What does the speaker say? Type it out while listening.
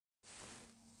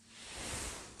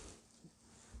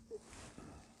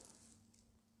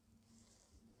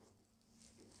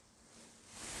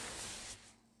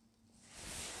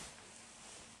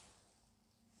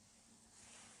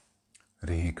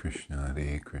Krishna,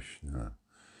 Hare Krishna,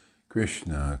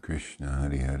 Krishna Krishna,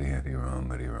 Hare Hare, Hare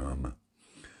Rama, Hare Rama,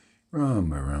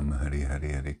 Rama Rama, Hare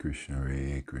Hare, Hare Krishna,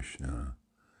 Hare Krishna,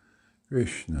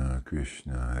 Krishna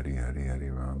Krishna, Hare Hare,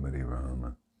 Hare Rama, Hare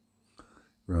Rama,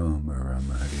 Rama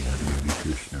Rama, Hare Hare, Hare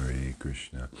Krishna, Hare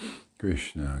Krishna,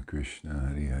 Krishna Krishna,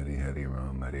 Hare Hare, Hare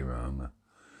Rama, Hare Rama,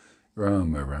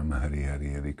 Rama Rama, Hare Hare,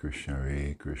 Hare Krishna,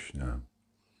 Hare Krishna,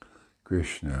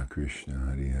 Krishna Krishna,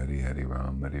 Hare Hare, Hare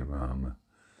Rama, Hare Rama,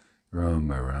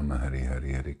 Rama Rama, Hare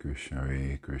Hare, Hare Krishna,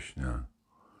 Hare Krishna,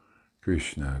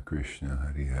 Krishna Krishna,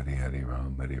 Hare Hare, Hare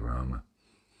Rama, Hare Rama,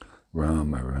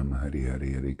 Rama Rama, Hare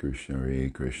Hare, Hare Krishna, Hare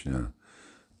Krishna,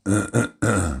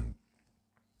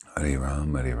 Hare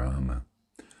Rama, Hare Rama,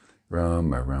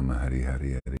 Rama Rama, Hare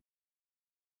Hare, Hare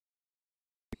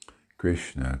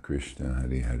Krishna Krishna,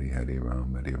 Hare Hare, Hare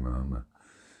Rama, Hare Rama,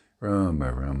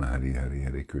 Rama Rama, Hare Hare,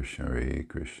 Hare Krishna, Hare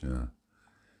Krishna,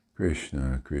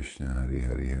 Krishna Krishna, Hare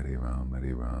Hare, Hare Rama,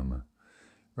 Hare Rama,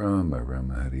 Rama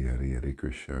Rama, Hare Hare, Hare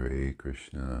Krishna, Hare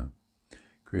Krishna,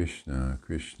 Krishna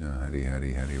Krishna, Hare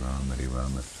Hare, Hare Rama, Hare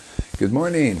Rama. Good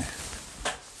morning.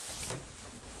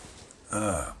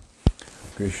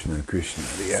 Krishna Krishna,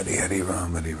 Hare Hare, Hare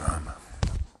Rama, Hare Rama.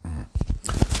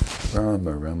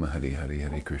 Rama Rama, Hare Hare,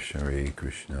 Hare Krishna, Hare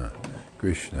Krishna,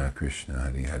 Krishna Krishna,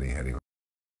 Hare Hare, Hare Rama.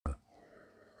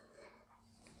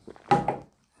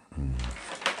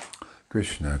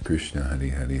 Krishna Krishna, Hare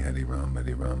Hare, Hare Rama,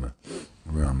 Hare Rama,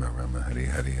 Rama Rama, Hare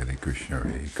Hare, Hare Krishna,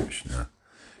 Hare Krishna,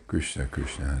 Krishna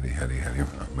Krishna, Hare Hare, Hare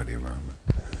Rama, Hare Rama,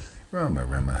 Rama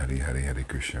Rama, Hare Hare, Hare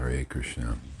Krishna, Hare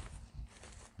Krishna,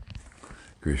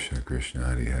 Krishna Krishna,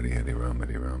 Hare Hare, Hare Rama,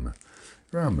 Hare Rama,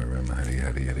 Rama Rama, Hare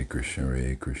Hare, Hare Krishna,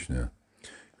 Hare Krishna,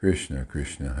 Krishna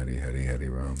Krishna, Hare Hare, Hare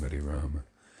Rama, Hare Rama,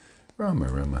 Rama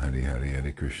Rama, Hare Hare,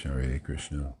 Hare Krishna, Hare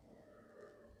Krishna,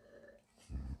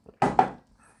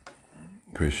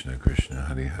 Krishna Krishna,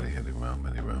 Hare Hare, Hare Rama,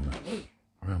 Hare Rama,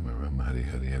 Rama Rama, Hare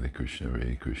Hare, Hare Krishna,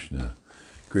 Hare Krishna,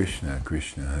 Krishna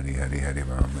Krishna, Hare Hare, Hare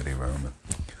Rama, Hare Rama,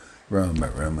 Rama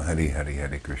Rama, Hare Hare,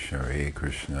 Hare Krishna, Hare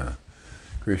Krishna,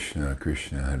 Krishna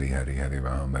Krishna, Hare Hare, Hare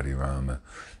Rama, Hare Rama,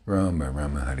 Rama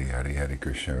Rama, Hare Hare, Hare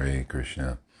Krishna, Hare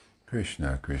Krishna,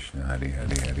 Krishna Krishna, Hare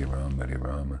Hare, Hare Rama, Hare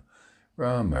Rama,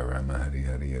 Rama Rama, Hare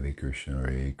Hare, Hare Krishna,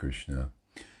 Hare Krishna,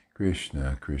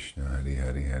 Krishna Krishna, Hare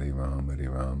Hare, Hare Rama, Hare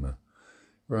Rama,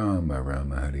 Rama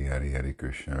Rama, Hare Hare, Hare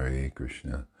Krishna, Hare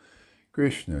Krishna,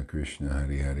 Krishna Krishna,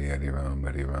 Hare Hare, Hare Rama,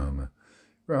 Hare Rama,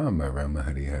 Rama Rama,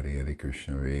 Hare Hare, Hare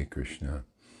Krishna, Hare Krishna,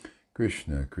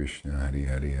 Krishna Krishna, Hare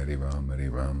Hare, Hare Rama, Hare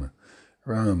Rama,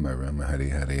 Rama Rama, Hare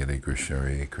Hare, Hare Krishna,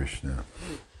 Hare Krishna,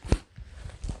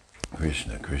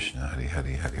 Krishna Krishna, Hare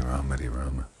Hare, Hare Rama, Hare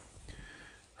Rama,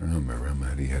 Rama Rama,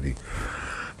 Hare Hare,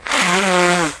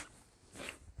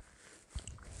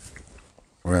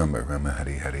 Rama Rama,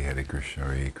 Hare Hare, Hare Krishna,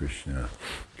 Hare Krishna,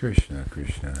 Krishna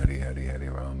Krishna, Hare Hare, Hare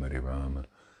Rama, Hare Rama,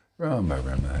 Rama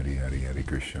Rama, Hare Hare, Hare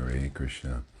Krishna, Hare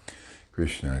Krishna,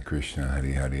 Krishna Krishna,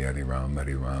 Hare Hare, Hare Rama,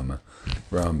 Hare Rama,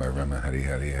 Rama Rama, Hare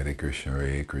Hare, Hare Krishna,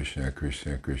 Hare Krishna, Krishna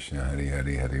Krishna, Hare Hare,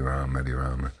 Hare Rama, Hare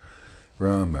Rama, Rama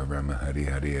Rama, Hare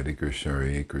Hare, Hare Krishna,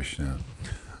 Hare Krishna,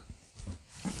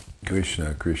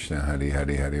 Krishna Krishna, Hare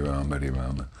Hare, Hare Rama, Hare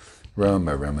Rama,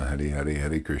 Rama Rama, Hare Hare,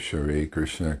 Hare Krishna, Hare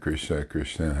Krishna,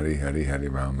 Krishna Krishna, Hare Hare, Hare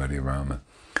Rama, Hare Rama,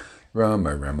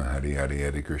 Rama Rama, Hare Hare,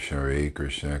 Hare Krishna, Hare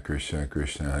Krishna, Krishna Krishna,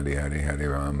 Hare Hare, Hare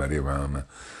Rama, Hare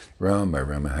Rama, Rama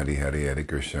Rama, Hare Hare, Hare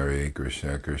Krishna, Hare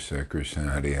Krishna, Krishna Krishna,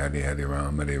 Hare Hare, Hare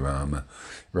Rama, Hare Rama, Rama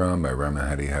Rama, Hare Hare,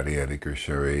 Hare Krishna,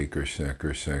 Hare Krishna,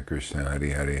 Krishna Krishna, Hare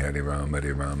Hare, Hare Rama, Hare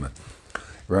Rama,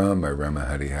 Rama Rama,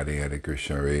 Hare Hare, Hare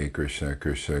Krishna, Hare Krishna, Krishna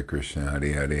Krishna, Hare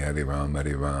Hare, Hare Rama, Hare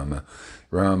Rama, Rama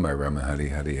Rama, Hare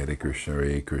Hare, Hare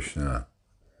Krishna,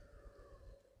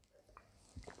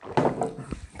 Hare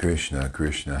Krishna, Krishna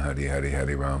Krishna, Hare Hare,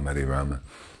 Hare Rama, Hare Rama,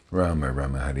 Rama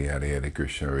Rama, Hare Hare, Hare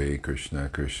Krishna, Hare Krishna,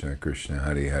 Krishna Krishna,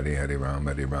 Hare Hare, Hare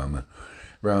Rama, Hare Rama,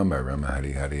 Rama Rama,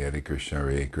 Hare Hare, Hare Krishna,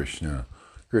 Hare Krishna,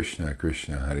 Krishna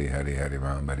Krishna, Hare Hare, Hare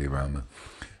Rama, Hare Rama,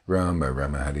 Rama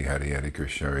Rama, Hare Hare, Hare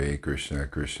Krishna, Hare Krishna,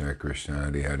 Krishna Krishna,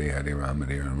 Hare Hare, Hare Rama,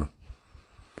 Hare Rama,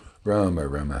 Rama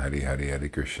Rama, Hare Hare, Hare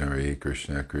Krishna, Hare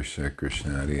Krishna, Krishna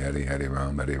Krishna, Hare Hare, Hare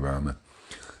Rama, Hare Rama,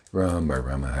 Rama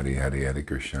Rama, Hare Hare, Hare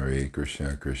Krishna, Hare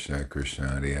Krishna, Krishna Krishna,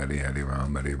 Hare Hare, Hare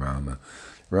Rama, Hare Rama,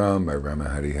 Rama Rama,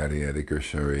 Hare Hare, Hare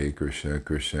Krishna, Hare Krishna,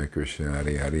 Krishna Krishna,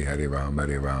 Hare Hare, Hare Rama,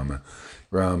 Hare Rama,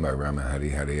 Rama Rama, Hare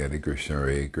Hare, Hare Krishna,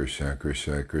 Hare Krishna,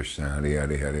 Krishna Krishna, Hare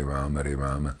Hare, Hare Rama, Hare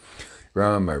Rama,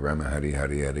 Rama Rama, Hare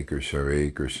Hare, Hare Krishna,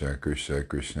 Hare Krishna, Krishna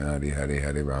Krishna, Hare Hare,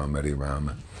 Hare Rama, Hare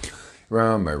Rama,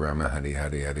 Rama Rama Hari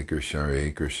Hari Hari Krishna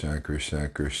Hare Krishna Krishna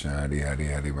Krishna Hari Hari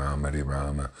Hari Rama Hari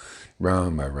Rama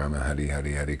Rama Rama Hari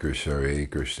Hari Hari Krishna Hare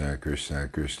Krishna Krishna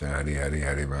Krishna Hari Hari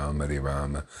Hari Rama Hari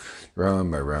Rama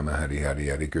Rama Rama Hari Hari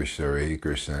Hari Krishna Hare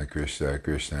Krishna Krishna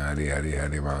Krishna Hari Hari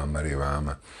Hari Rama Hari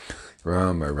Rama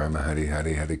Rama Rama Hari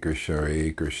Hari Hari Krishna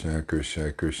Hare Krishna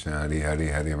Krishna Krishna Hari Hari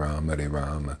Hari Rama Hari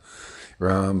Rama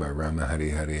Rama Rama Hari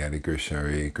Hari Hari Krishna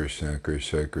Hare Krishna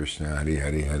Krishna Krishna Hari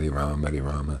Hari Hari Rama Hari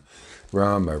Rama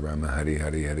Rama Rama Hari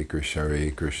Hari Hari Krishna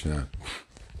Hare Krishna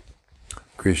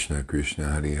Krishna Krishna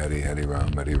Hari Hari Hari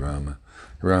Rama Hari Rama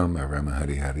Rama Rama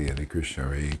Hari Hari Hari Krishna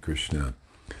Hare Krishna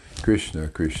Krishna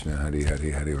Krishna Hari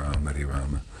Hari Hari Rama Hari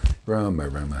Rama Rama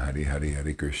Rama Hari Hari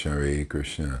Hari Krishna Hare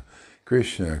Krishna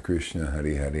Krishna Krishna Hari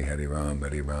Hari Hari Rama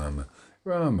Hari Rama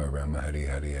Rama Rama Hari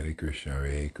Hari Hari Krishna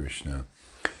Hare Krishna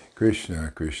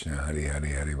Krishna Krishna Hari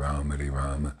Hari Hari Rama Hari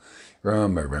Rama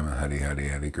Rama Rama Hari Hari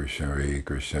Hari Krishna Hare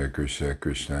Krishna Krishna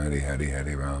Krishna Hari Hari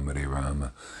Hari Rama Hari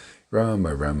Rama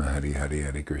Rama Rama Hari Hari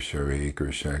Hari Krishna Hare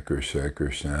Krishna Krishna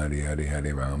Krishna Hari Hari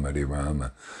Hari Rama Hari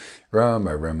Rama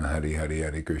Rama Rama Hari Hari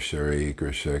Hari Krishna Hare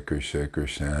Krishna Krishna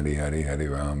Krishna Hari Hari Hari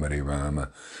Rama Hari Rama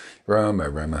Rama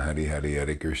Rama Hari Hari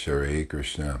Hari Krishna Hare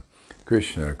Krishna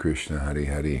Krishna Krishna Hari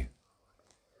Hari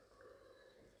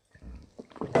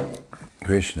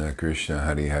Krishna Krishna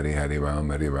Hari Hari Hari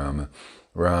Rama Hari Rama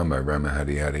Rama Rama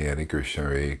Hari Hari Hari Krishna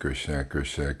Hare Krishna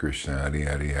Krishna Krishna Hari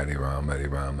Hari Hari Rama Hari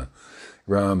Rama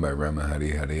Rama Rama Hari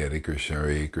Hari Hari Krishna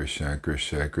Hare Krishna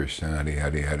Krishna Krishna Hari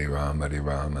Hari Hari Rama Hari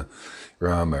Rama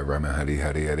Rama Rama Hari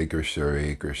Hari Hari Krishna Hare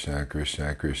Krishna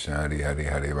Krishna Krishna Hari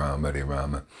Hari Hari Rama Hari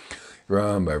Rama Rama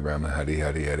Rama Hari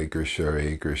Hari Hari Krishna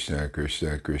Hare Krishna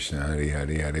Krishna Krishna Hari Hari Hari Rama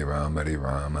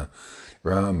Hari Rama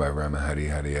Rama Rama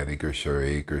Hari Hari Hari Krishna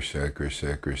Hare Krishna Krishna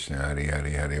Krishna Hari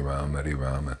Hari Hari Rama Hari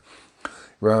Rama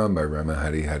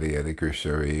Rama Rama Hari Hari Hari Krishna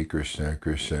Hare Krishna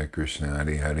Krishna Krishna Hari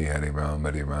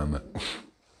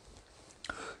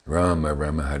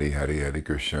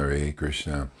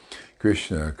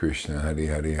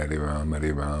Hari Hari Rama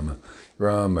Hari Rama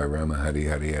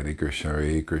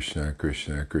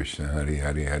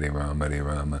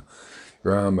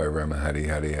Rama Rama Hari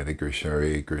Hari Hari Krishna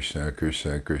Hare Krishna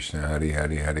Krishna Krishna Hari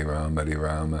Hari Hari Rama Hari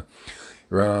Rama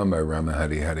Rama Rama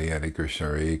Hari Hari Hari Krishna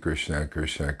Hare Krishna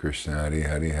Krishna Krishna Hari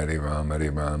Hari Hari Rama Hari Rama Rama Rama Hari Hari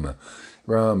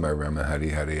Hari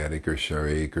Krishna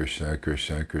Hare Krishna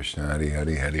Krishna Krishna Hari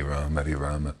Hari Hari Rama Hari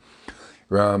Rama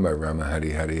Rama Rama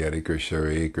Hari Hari Hari Krishna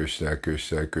Hare Krishna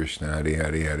Krishna Krishna Hari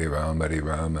Hari Hari Rama Hari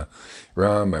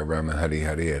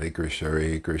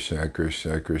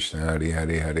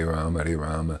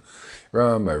Rama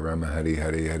Rama Rama Hari Hari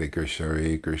Hari Krishna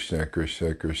Hare Krishna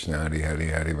Krishna Krishna Hari Hari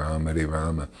Hari Rama Hari Rama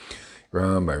Rama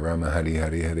Rama Hari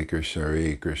Hari Hari Krishna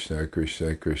Hare Krishna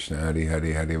Krishna Krishna Hari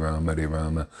Hari Hari Rama Hari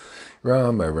Rama Rama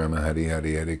Rama Hari Hari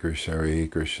Hari Krishna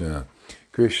Hare Krishna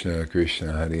Krishna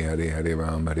Krishna Hari Hari Hari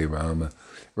Rama Hari Rama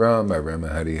Rama Rama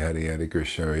Hari Hari Hari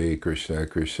Krishna Hare Krishna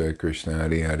Krishna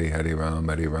Krishna Hari Hari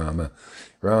Hari Rama Hari Rama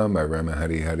Rama Rama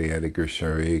Hari Hari Hari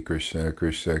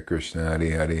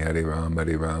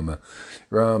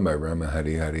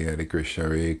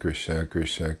Krishna Hare Krishna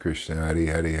Krishna Krishna Hari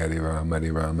Hari Hari Rama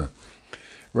Hari Rama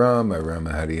Rama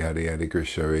Rama Hari Hari Hari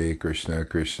Krishna Hare Krishna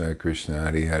Krishna Krishna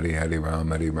Hari Hari Hari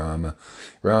Rama Hari Rama Rama Rama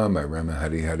Hari Hari Hari Krishna Hare Krishna Krishna Krishna Hari Hari Hari Rama Hari Rama Rama Rama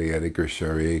Hari Hari Hari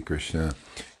Krishna Hare Krishna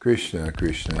Krishna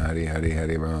Krishna Hari Hari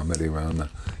Hari Rama Hari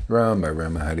Rama Rama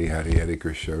Rama Hari Hari Hari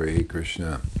Krishna Hare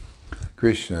Krishna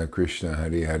Krishna Krishna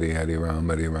Hari Hari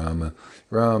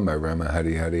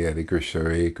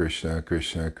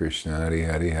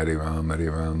Hari Rama Hari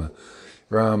Rama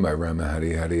Rama Rama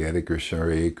Hari Hari Hari Krishna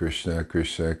Hare Krishna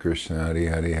Krishna Krishna Hari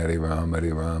Hari Hari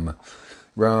Rama Hari Rama Rama Rama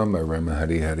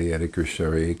Hari Hari Hari Krishna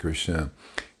Hare Krishna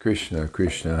Krishna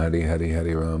Krishna Hari Hari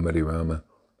Hari Rama Hari Rama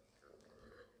Rama Rama Hari Hari Hari Krishna Hare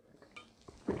Krishna Krishna Krishna Hari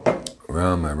Hari Hari Rama Hari Rama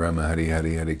Rama Rama Hari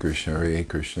Hari Hari Krishna Hare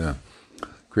Krishna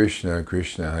Krishna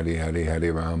Krishna Hari Hari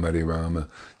Hari Rama Hari Rama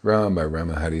Rama Rama Hari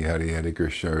Hari Hari Krishna Hare Krishna Krishna Krishna Hari Hari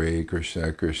Hari Rama Hari Rama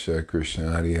Rama Rama Hari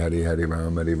Hari Hari Krishna Hare Krishna Krishna Krishna Hari Hari Hari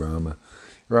Rama Hari Rama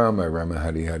Rama Rama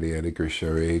Hari Hari Hari Krishna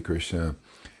Hare Krishna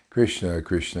Krishna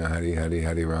Krishna Hari Hari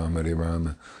Hari Rama Hari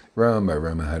Rama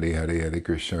Rama Rama Hari Hari Hari Krishna Hare Krishna Krishna Krishna Hari Hari Hari Rama Hari Rama Rama Rama Hari Hari Hari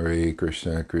Krishna Hare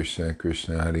Krishna Krishna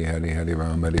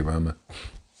Krishna Hari Hari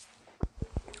Hari Rama Hari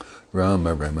Rama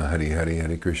Rama Rama Hari Hari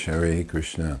Hari Krishna Hare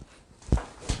Krishna Krishna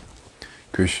Krishna Hari Hari Hari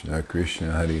Rama Hari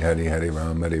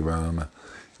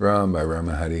Rama Rama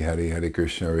Rama Hari Hari Hari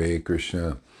Krishna Hare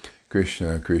Krishna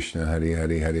Krishna Krishna Hari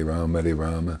Hari Hari Rama Hari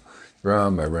Rama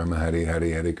Rama Rama Hari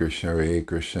Hari Hari Krishna Hare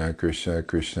Krishna Krishna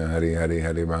Krishna Hari Hari Hari Rama Hari Rama Rama Rama Hari Hari Hari Krishna Hare Krishna Krishna Krishna Hari Hari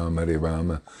Hari Rama Hari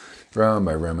Rama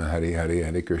Rama Rama Hari Hari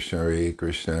Hari Krishna Hare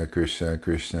Krishna Krishna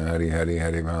Krishna Hari Hari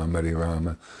Hari Rama Hari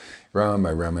Rama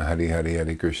Rama Rama Hari Hari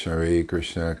Hari Krishna Hare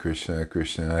Krishna Krishna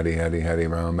Krishna Hari Hari Hari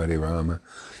Rama Hari Rama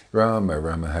Rama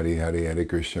Rama Hari Hari Hari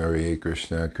Krishna Hare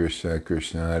Krishna Krishna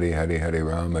Krishna Hari Hari Hari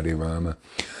Rama Hari Rama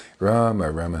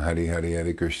Rama Rama Hari Hari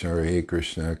Hari Krishna Hare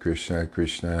Krishna Krishna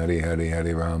Krishna Hari Hari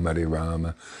Hari Rama Hari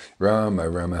Rama Rama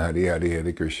Rama Hari Hari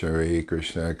Hari Krishna Hare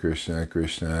Krishna Krishna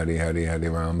Krishna Hari Hari Hari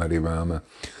Rama Hari Rama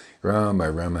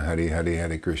Rama Rama Hari Hari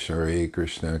Hari Krishna Hare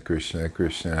Krishna Krishna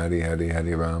Krishna Hari Hari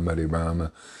Hari Rama Hari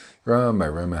Rama Rama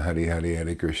Rama Hari Hari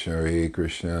Hari Krishna Hare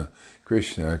Krishna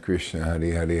Krishna Krishna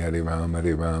Hari Hari Hari Rama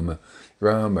Hari Rama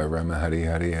Rama Rama Hari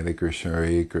Hari Hari Krishna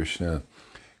Hare Krishna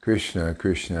Krishna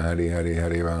Krishna Hari Hari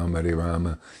Hari Rama Hari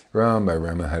Rama Rama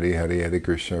Rama Hari Hari Hari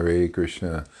Krishna Hare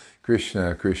Krishna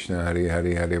Krishna Krishna Hari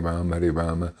Hari Hari Rama Hari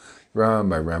Rama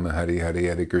Rama Rama Hari Hari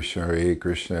Hari Krishna Hare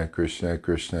Krishna Krishna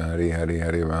Krishna Hari Hari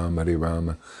Hari Rama Hari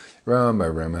Rama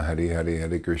Rama Rama Hari Hari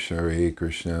Hari Krishna Hare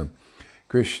Krishna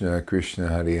Krishna Krishna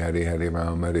Hari Hari Hari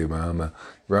Rama Hari Rama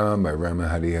Rama Rama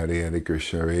Hari Hari Hari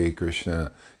Krishna Hare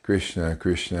Krishna Krishna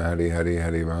Krishna Hari Hari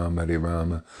Hari Rama Hari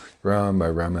Rama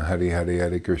Rama Rama Hari Hari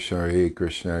Hari Krishna Hare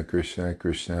Krishna Krishna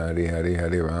Krishna Hari Hari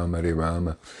Hari Rama Hari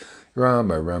Rama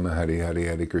Rama Rama Hari Hari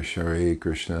Hari Krishna Hare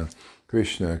Krishna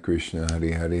Krishna Krishna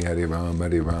Hari Hari Hari Rama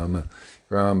Hari Rama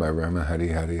Rama Rama Hari Hari Hari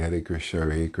Krishna Hare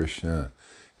Krishna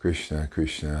Krishna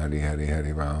Krishna Hari Hari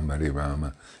Hari Rama Hari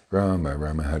Rama Rama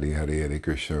Rama Hari Hari Hari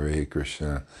Krishna Hare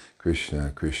Krishna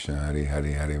Krishna Krishna Hari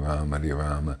Hari Hari Rama Hari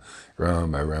Rama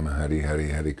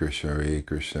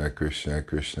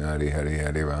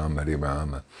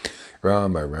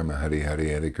Rama Rama Hari Hari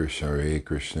Hari Krishna Hare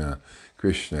Krishna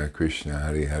Krishna Krishna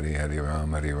Hari Hari Hari Rama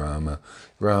Hari Rama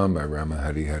Rama Rama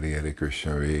Hari Hari Hari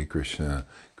Krishna Hare Krishna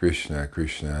Krishna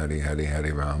Krishna Hari Hari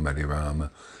Hari Rama Hari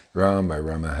Rama Rama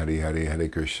Rama Hari Hari Hari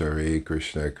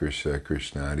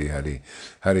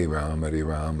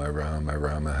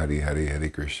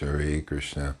Krishna Hare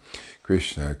Krishna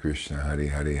Krishna Krishna Hari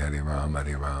Hari Hari Rama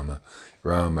Hari Rama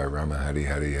Rama Rama Hari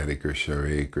Hari Hari Krishna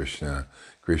Hare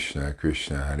Krishna Krishna Krishna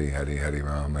Hari Hari Hari Rama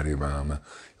Hari Rama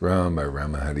Rama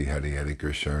Rama Hari Hari Hari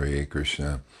Krishna Hare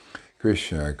Krishna Krishna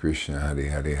Krishna Hari Hari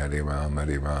Hari Rama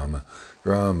Hari Rama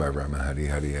Rama Rama Hari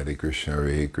Hari Hari Krishna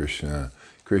Hare Krishna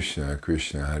Krishna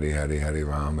Krishna Hari Hari Hari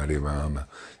Rama Hari Rama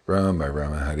Rama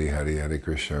Rama Hari Hari Hari Krishna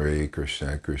Hare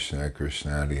Krishna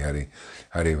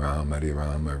Krishna Krishna Hari Hari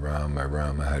Hari Rama Hari Rama Rama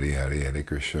Rama Hari Hari Hari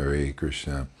Krishna Hare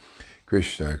Krishna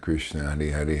Krishna Krishna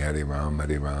Hari Hari Hari Rama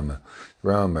Hari Rama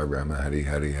Rama Rama Hari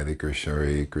Hari Hari Krishna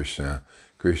Hare Krishna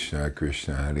Krishna Krishna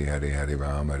Hari Hari Hari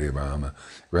Rama Hari Rama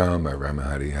Rama Rama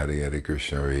Hari Hari Hari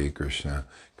Krishna Hare Krishna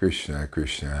Krishna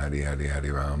Krishna Hari Hari Hari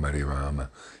Rama Hari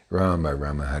Rama Rama Rama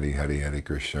Hari Hari Hari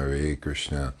Krishna Hare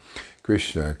Krishna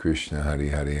Krishna Krishna Hari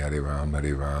Hari Hari Rama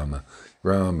Hari Rama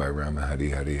Rama Rama Hari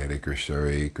Hari Hari Krishna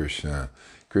Hare Krishna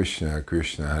Krishna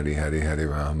Krishna Hari Hari Hari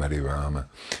Rama Hari Rama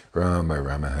Rama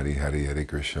Rama Hari Hari Hari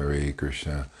Krishna Hare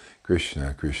Krishna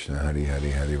Krishna Krishna Hari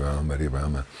Hari Hari Rama Hari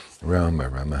Rama Rama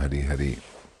Rama Hari Hari Hari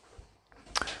Krishna Hare Krishna Krishna Krishna Hari Hari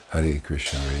Hari Rama Hari Rama Rama Rama Hari Hari Hari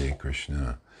Krishna Hare Krishna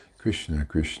Krishna Krishna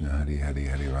Hari Hari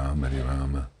Hari Rama Hari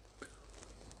Rama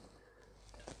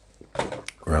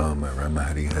Rama Rama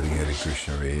Hari Hari Hare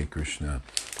Krishna Hare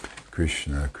Krishna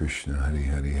Krishna Krishna Hari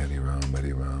Hari Hari Rama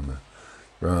Hari Rama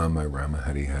Rama Rama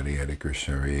Hari Hari Hari Krishna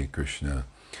Hare Krishna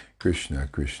Krishna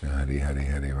Krishna Hari Hari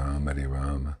Hari Rama Hari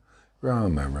Rama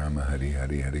Rama Rama Hari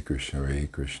Hari Hari Krishna Hare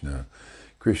Krishna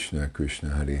Krishna Krishna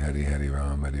Hari Hari Hari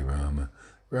Rama Hari Rama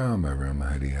Rama Rama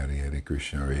Hari Hari Hari Krishna Hare Krishna Krishna Krishna Hari Hari Hari Rama Hari Rama Rama Rama Hari Hari Hari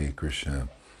Krishna Hare Krishna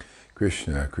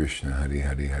Krishna Krishna Hari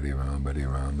Hari Hari Rama Hari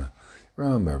Rama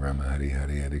Rama Rama Hari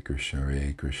Hari Hari Krishna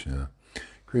Hare Krishna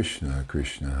Krishna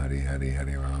Krishna Hari Hari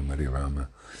Hari Rama Hari Rama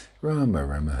Rama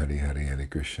Rama Hari Hari Hari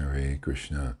Krishna Hare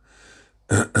Krishna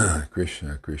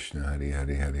Krishna Krishna Hari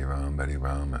Hari Hari Rama Hari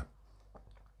Rama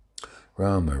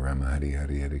Rama Rama Hari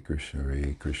Hari Hari Krishna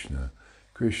Hare Krishna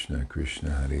Krishna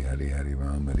Krishna Hari Hari Hari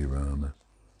Rama Hari Rama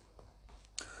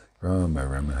Rama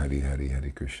Rama Hari Hari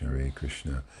Hari Krishna Hare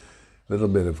Krishna. Little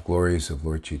bit of glories of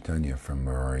Lord Chaitanya from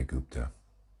Murari Gupta.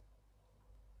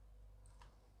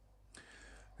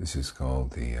 This is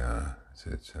called the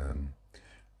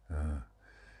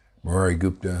Murari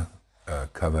Gupta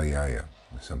Kavayaya,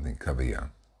 something Kavaya.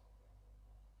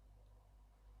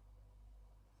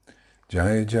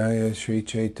 Jaya Jaya Sri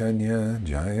Chaitanya,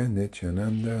 Jaya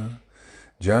Nityananda,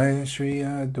 Jaya Sri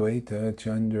Advaita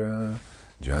Chandra,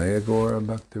 Jaya Gora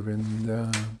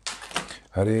Bhaktivinoda,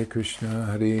 Hare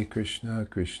Krishna, Krishna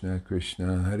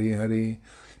Krishna, Hare Hare,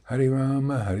 Hare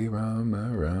Rama,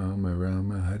 Rama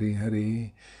Rama, Hare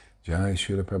Hare, Jai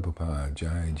Srila Prabhupada,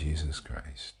 Jai Jesus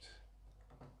Christ.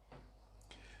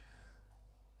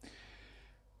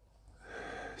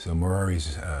 So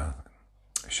Murari's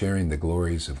sharing the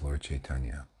glories of Lord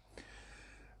Chaitanya.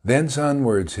 Thence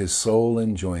onwards his sole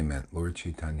enjoyment, Lord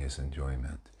Chaitanya's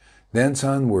enjoyment. Thence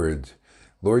onwards,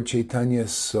 Lord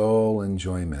Chaitanya's sole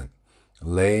enjoyment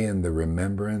lay in the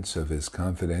remembrance of his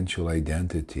confidential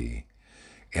identity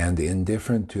and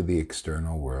indifferent to the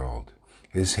external world.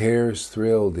 His hairs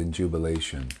thrilled in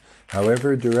jubilation,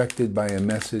 however directed by a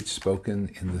message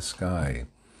spoken in the sky.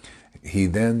 He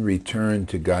then returned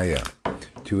to Gaya,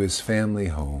 to his family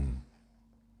home.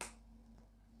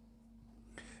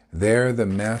 There the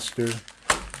master,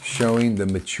 showing the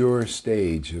mature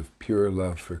stage of pure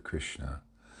love for Krishna,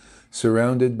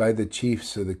 surrounded by the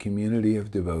chiefs of the community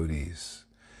of devotees,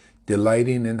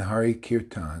 delighting in Hari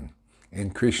Kirtan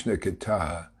and Krishna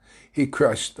Katha, he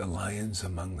crushed the lions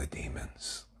among the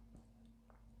demons.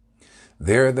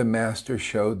 There the master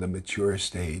showed the mature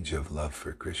stage of love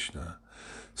for Krishna,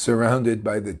 surrounded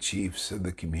by the chiefs of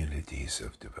the communities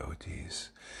of devotees,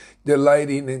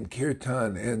 delighting in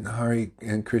Kirtan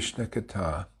and Krishna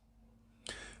Katha.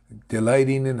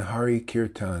 Delighting in Hari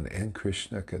Kirtan and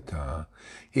Krishna Katha,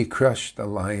 he crushed the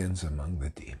lions among the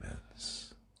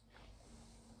demons.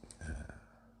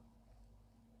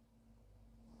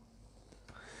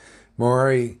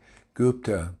 Murari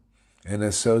Gupta, an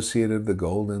associate of the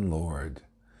Golden Lord,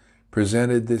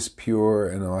 presented this pure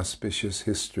and auspicious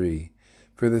history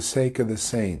for the sake of the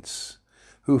saints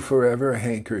who forever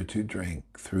hanker to drink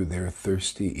through their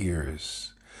thirsty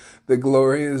ears the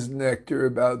glorious nectar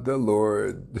about the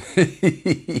Lord.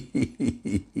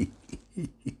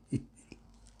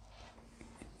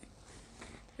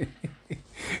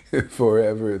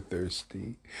 Forever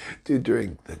thirsty to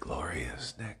drink the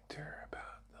glorious nectar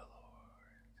about the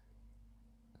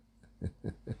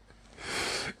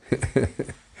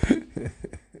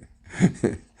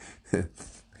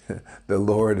Lord. The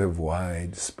Lord of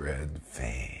widespread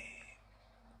fame.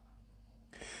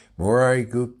 Murari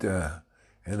Gupta,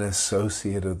 an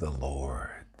associate of the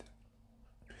Lord,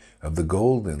 of the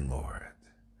Golden Lord,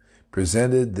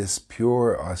 presented this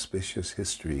pure, auspicious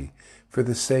history for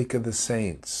the sake of the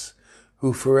saints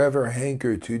who forever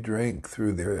hanker to drink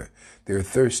through their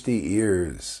thirsty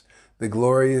ears the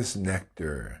glorious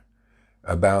nectar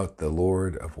about the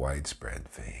Lord of widespread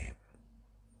fame.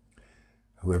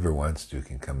 Whoever wants to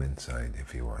can come inside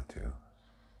if you want to.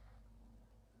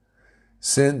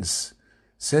 Since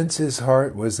his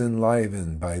heart was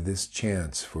enlivened by this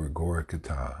chance for Gaur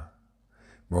Katha,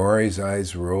 Murari's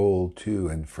eyes rolled to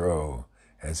and fro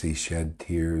as he shed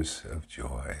tears of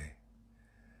joy.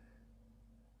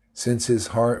 Since his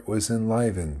heart was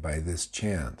enlivened by this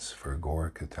chance for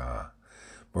Gaur Katha,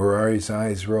 Murari's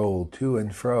eyes rolled to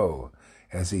and fro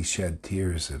as he shed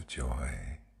tears of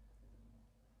joy.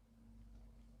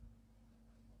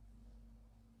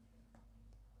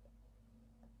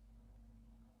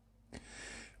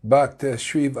 Bhakta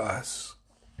Srivas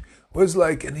was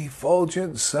like an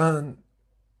effulgent sun,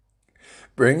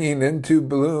 bringing into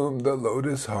bloom the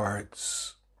lotus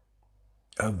hearts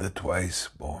of the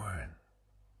twice-born.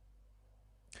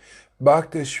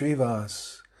 Bhakta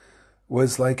Srivas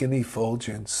was like an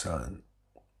effulgent sun,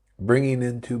 bringing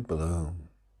into bloom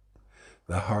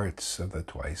the hearts of the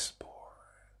twice-born.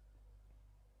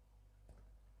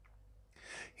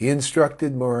 He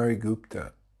instructed Murari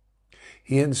Gupta.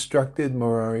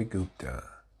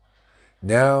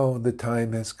 Now the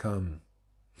time has come.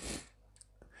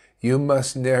 You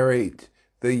must narrate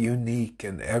the unique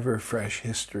and ever-fresh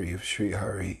history of Sri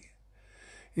Hari.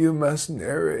 You must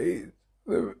narrate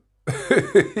the...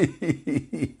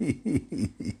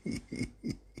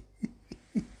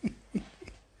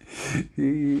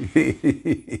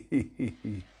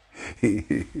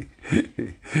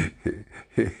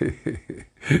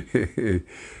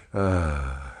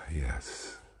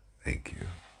 Yes, thank you.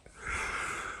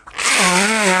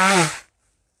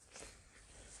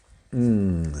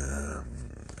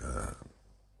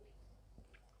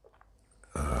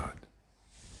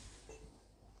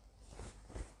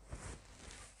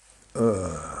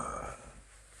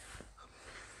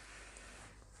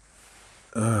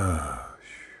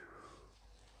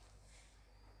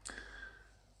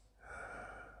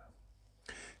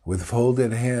 With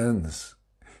folded hands,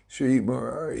 Sri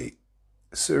Murari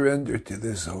surrendered to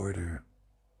this order.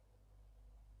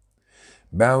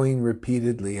 Bowing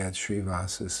repeatedly at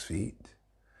Srivasa's feet,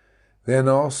 then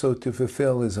also to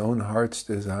fulfill his own heart's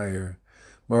desire,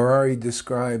 Murari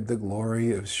described the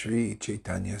glory of Sri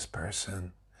Chaitanya's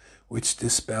person, which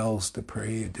dispels the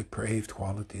depraved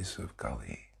qualities of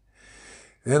Kali.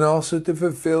 Then also to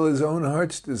fulfill his own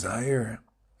heart's desire,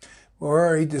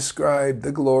 Murari described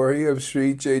the glory of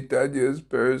Sri Chaitanya's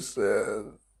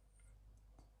person,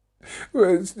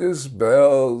 which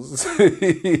dispels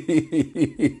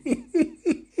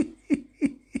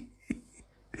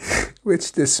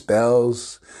which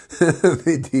dispels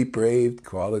the depraved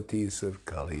qualities of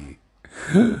Kali.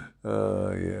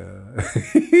 Oh, yeah.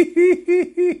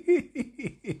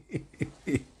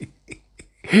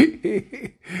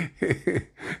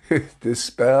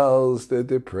 Dispels the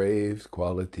depraved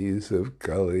qualities of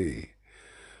Kali.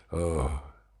 Oh.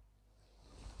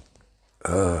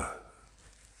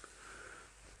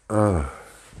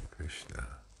 Krishna.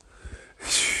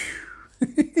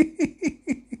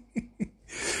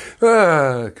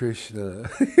 Krishna.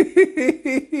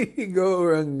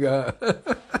 Gauranga.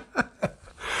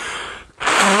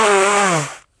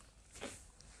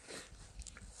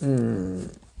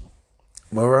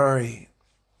 Murari,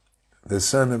 the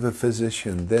son of a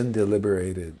physician, then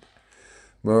deliberated.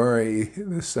 Murari,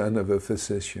 the son of a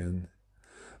physician,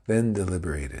 then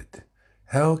deliberated.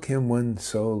 How can one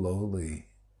so lowly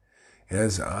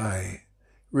as I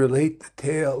relate the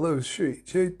tale of Sri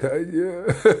Chaitanya?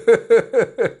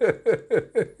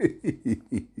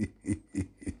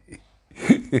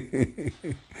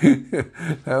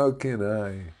 How can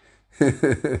I?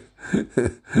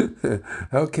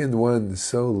 How can one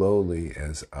so lowly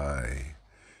as I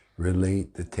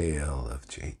relate the tale of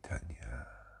Chaitanya,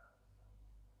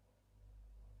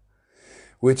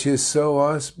 which is so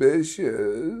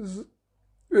auspicious,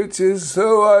 which is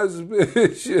so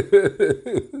auspicious,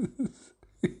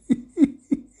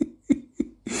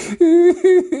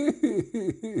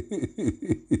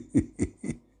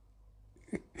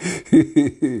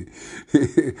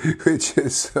 which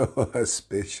is so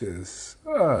auspicious.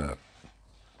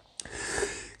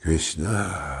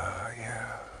 Krishna,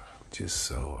 yeah, which is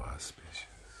so auspicious.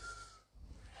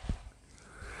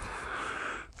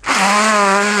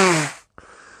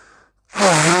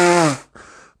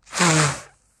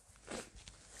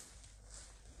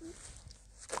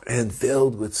 And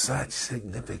filled with such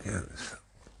significance.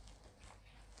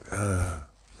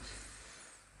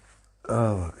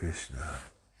 Oh, Krishna.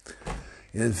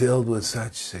 And filled with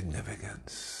such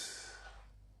significance.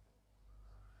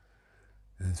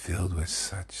 And filled with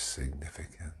such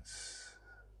significance.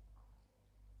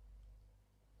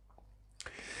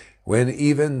 When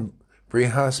even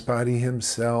Brihaspati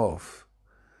himself,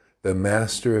 the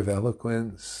master of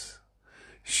eloquence,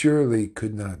 surely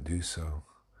could not do so.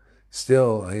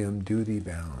 Still, I am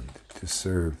duty-bound to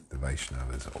serve the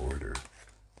Vaishnava's order.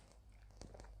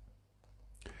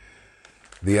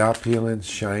 The opulence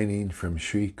shining from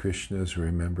Sri Krishna's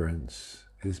remembrance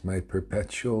is my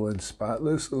perpetual and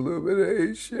spotless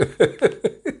illumination.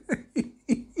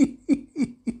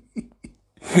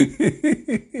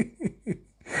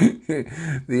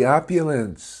 The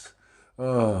opulence,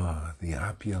 oh, the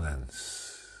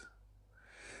opulence,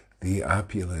 the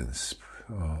opulence,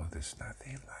 oh, there's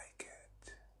nothing like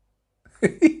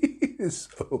it. It's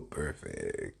so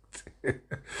perfect.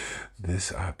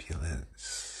 This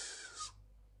opulence.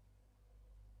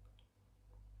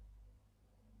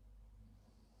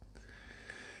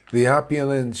 The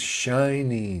opulence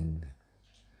shining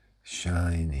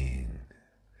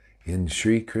in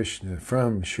Sri Krishna,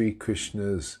 from Sri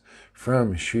Krishna's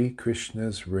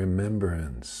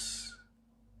remembrance.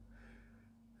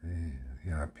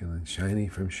 The opulence shining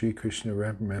from Sri Krishna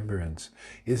remembrance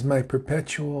is my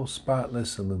perpetual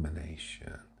spotless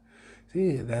illumination.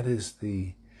 See, that is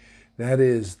the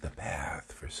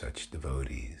path for such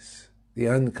devotees, the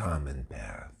uncommon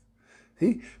path.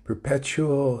 See,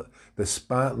 perpetual, the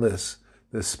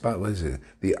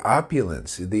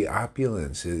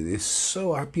opulence is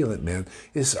so opulent, man.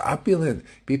 It's opulent.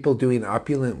 People doing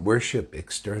opulent worship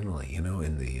externally,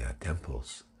 in the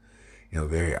temples,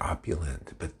 very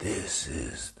opulent. But this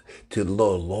is to the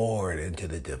Lord and to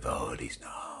the devotees.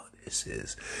 No, this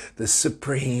is the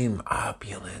supreme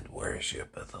opulent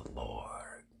worship of the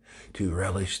Lord, to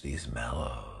relish these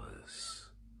mellows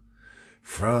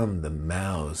from the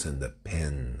mouths and the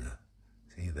pen.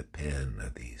 See, the pen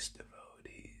of these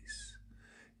devotees.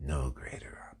 No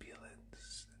greater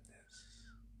opulence than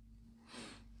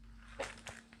this.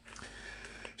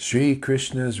 Sri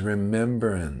Krishna's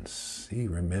remembrance. See,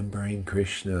 remembering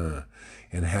Krishna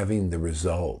and having the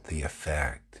result, the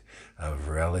effect of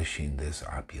relishing this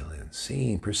opulence.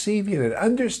 Seeing, perceiving it,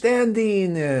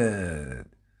 understanding it,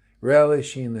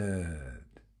 relishing it,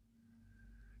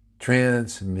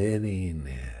 transmitting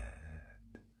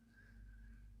it,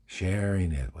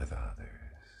 sharing it with others.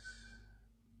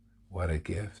 What a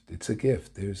gift. It's a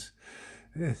gift. It's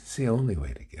the only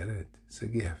way to get it. It's a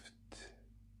gift.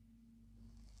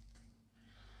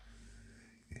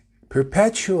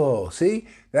 Perpetual. See,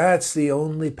 that's the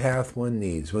only path one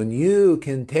needs. When you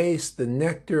can taste the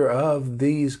nectar of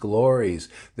these glories,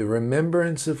 the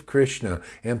remembrance of Krishna,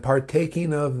 and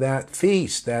partaking of that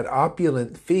feast, that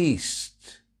opulent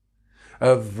feast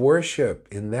of worship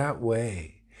in that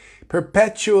way,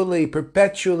 perpetually,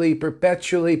 perpetually,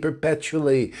 perpetually,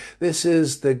 perpetually, this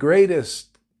is the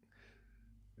greatest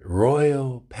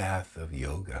royal path of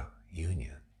yoga,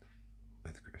 union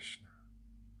with Krishna.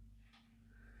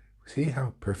 See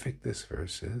how perfect this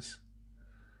verse is?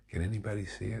 Can anybody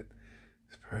see it?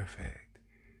 It's perfect.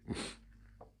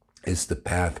 It's the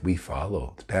path we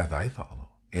follow, the path I follow,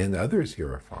 and others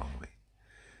here are following.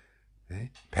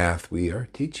 Okay? Path we are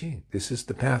teaching. This is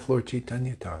the path Lord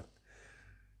Chaitanya taught.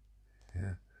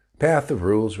 Yeah. Path of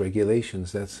rules,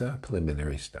 regulations, that's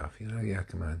preliminary stuff. Yeah,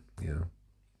 come on,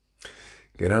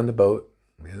 Get on the boat,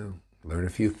 learn a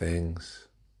few things.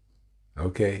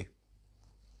 Okay.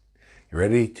 You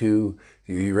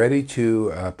ready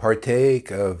to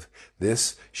partake of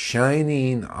this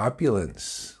shining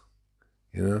opulence?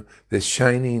 This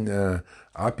shining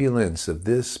opulence of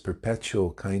this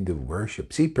perpetual kind of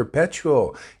worship. See,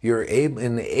 perpetual, you're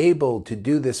enabled to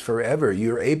do this forever.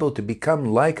 You're able to become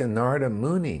like a Narada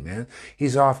Muni, man.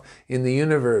 He's off in the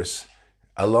universe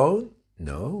alone?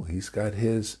 No, he's got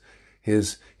his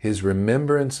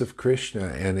remembrance of Krishna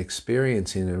and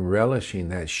experiencing and relishing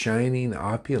that shining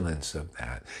opulence of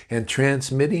that and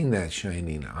transmitting that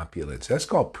shining opulence. That's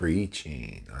called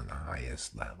preaching on the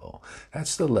highest level.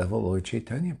 That's the level Lord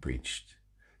Chaitanya preached.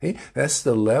 That's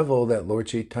the level that Lord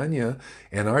Chaitanya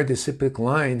and our disciplic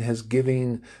line has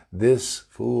given this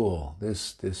fool,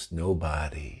 this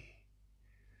nobody,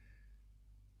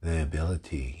 the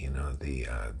ability,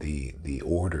 the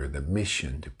order, the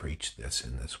mission to preach this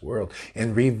in this world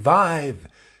and revive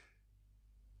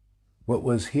what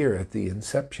was here at the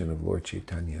inception of Lord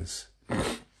Chaitanya's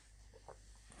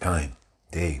time,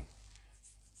 day.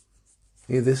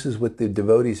 This is what the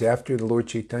devotees, after the Lord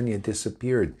Chaitanya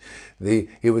disappeared,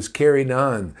 it was carried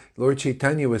on. Lord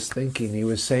Chaitanya was thinking, he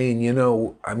was saying,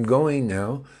 I'm going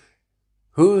now.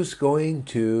 Who's going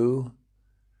to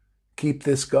keep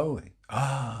this going?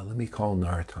 Let me call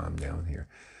Narottam down here.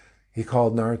 He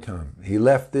called Narottam. He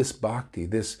left this bhakti,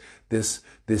 this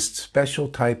special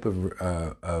type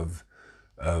of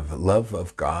love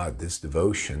of God, this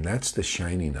devotion. That's the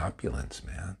shining opulence,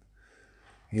 man.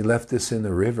 He left this in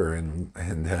the river, and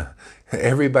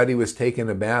everybody was taking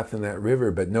a bath in that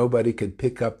river, but nobody could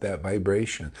pick up that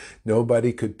vibration.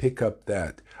 Nobody could pick up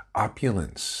that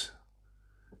opulence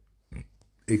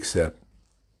except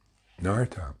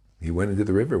Narottam. He went into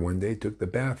the river one day, took the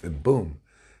bath, and boom,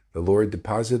 the Lord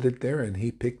deposited it there, and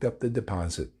he picked up the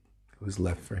deposit. It was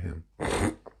left for him.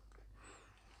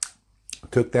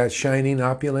 Took that shining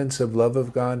opulence of love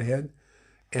of Godhead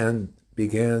and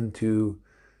began to,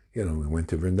 we went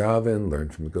to Vrindavan,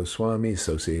 learned from the Goswami,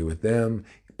 associated with them,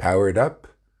 powered up,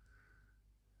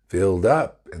 filled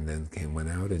up, and then went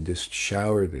out and just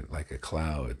showered it like a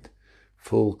cloud,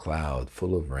 full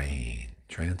of rain,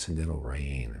 transcendental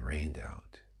rain, rained out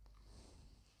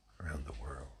around the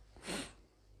world.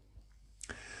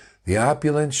 The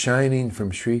opulence shining from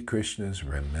Sri Krishna's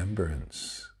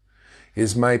remembrance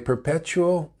is my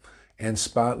perpetual and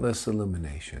spotless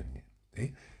illumination.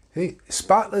 See,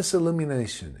 spotless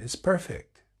illumination is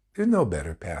perfect. There's no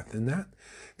better path than that.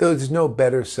 There's no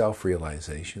better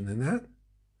self-realization than that.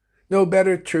 No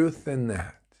better truth than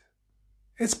that.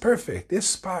 It's perfect. It's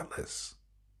spotless.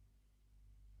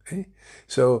 Okay?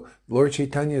 So Lord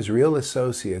Chaitanya's real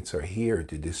associates are here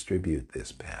to distribute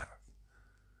this path.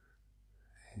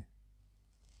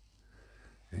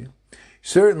 Okay?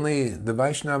 Certainly the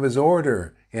Vaishnava's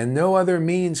order and no other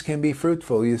means can be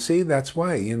fruitful. You see, that's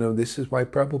why, this is why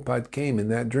Prabhupada came in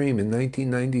that dream in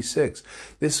 1996.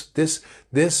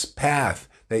 This path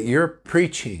that you're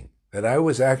preaching, that I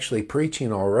was actually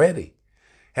preaching already,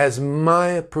 has my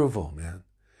approval, man.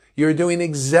 You're doing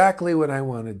exactly what I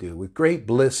want to do. With great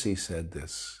bliss, he said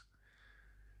this.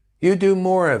 You do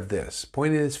more of this.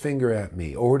 Pointed his finger at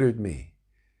me, ordered me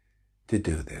to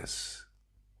do this.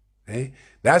 Okay?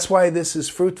 That's why this is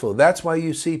fruitful. That's why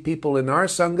you see people in our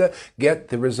Sangha get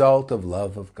the result of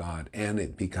love of God. And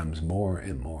it becomes more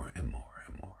and more and more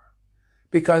and more.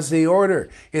 Because the order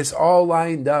is all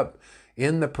lined up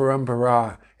in the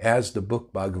parampara as the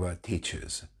book Bhagavad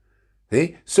teaches.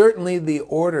 See? Certainly the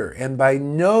order, and by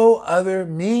no other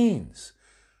means.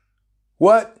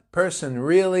 What person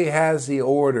really has the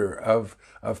order of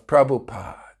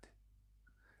Prabhupada,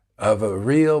 of a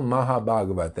real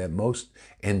Mahabhagavat that most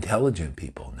intelligent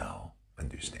people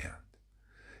understand,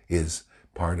 is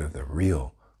part of the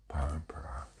real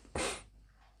parampara,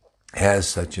 has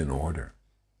such an order.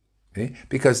 Okay?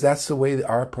 Because that's the way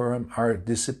our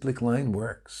disciplic line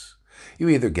works. You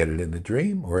either get it in the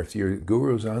dream, or if your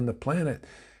guru's on the planet,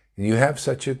 and you have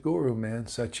such a guru, man,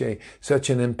 such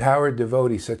an empowered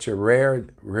devotee, such a rare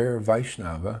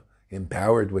Vaishnava,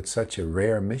 empowered with such a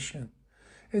rare mission,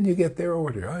 and you get their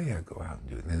order. Oh yeah, go out and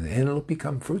do it. And it'll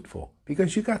become fruitful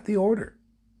because you got the order.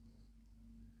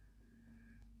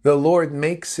 The Lord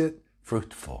makes it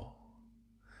fruitful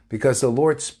because the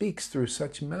Lord speaks through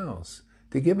such mouths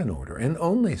to give an order, and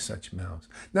only such mouths.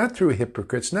 Not through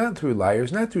hypocrites, not through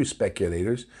liars, not through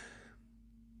speculators.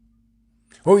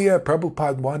 Oh yeah,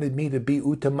 Prabhupada wanted me to be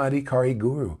Uttamadhikari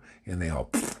Guru. And they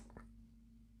all,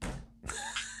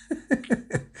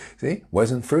 see,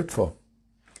 wasn't fruitful.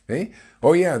 See?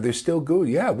 Oh yeah, they're still gurus.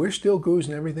 Yeah, we're still gurus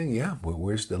and everything. Yeah, well,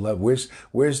 where's the love?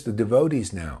 Where's the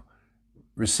devotees now?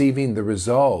 Receiving the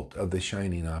result of the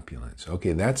shining opulence.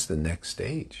 Okay, that's the next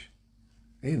stage.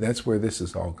 Hey, that's where this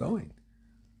is all going.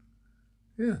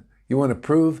 Yeah. You want to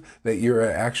prove that you're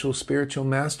an actual spiritual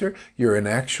master? You're an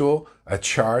actual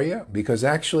acharya? Because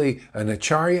actually an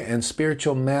acharya and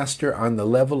spiritual master on the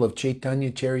level of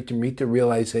Chaitanya Charitamrita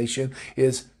realization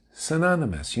is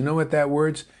synonymous. You know what that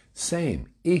word's? Same,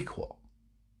 equal.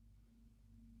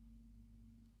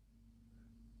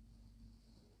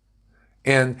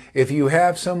 And if you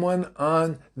have someone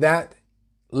on that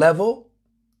level,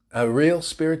 a real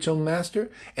spiritual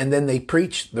master, and then they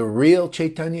preach the real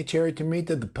Chaitanya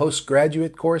Charitamrita, the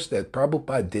postgraduate course that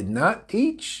Prabhupada did not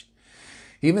teach,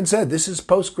 he even said, this is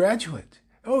postgraduate.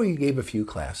 Oh, he gave a few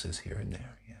classes here and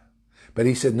there, yeah. But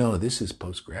he said, no, this is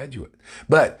postgraduate.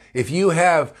 But if you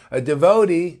have a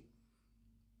devotee,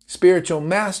 spiritual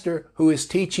master, who is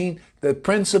teaching the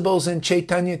principles in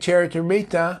Chaitanya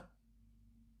Charitamrita,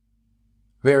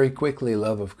 very quickly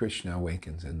love of Krishna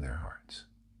awakens in their hearts.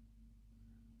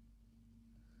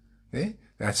 Okay?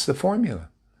 That's the formula.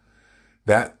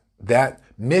 That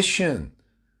mission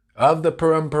of the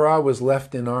parampara was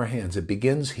left in our hands. It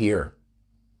begins here.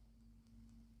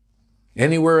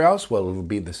 Anywhere else, well, it'll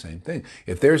be the same thing.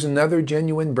 If there's another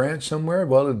genuine branch somewhere,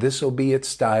 well, this will be its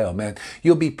style, man.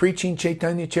 You'll be preaching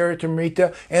Chaitanya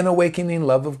Charitamrita and awakening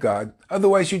love of God.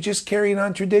 Otherwise, you're just carrying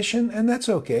on tradition, and that's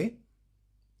okay.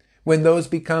 When those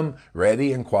become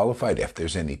ready and qualified, if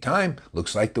there's any time,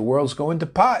 looks like the world's going to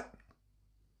pot.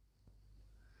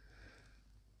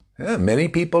 Yeah, many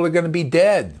people are going to be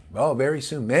dead. Oh, very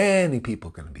soon, many people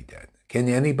are going to be dead. Can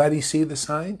anybody see the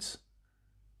signs?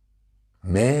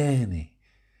 Many.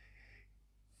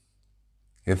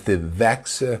 If the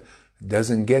vax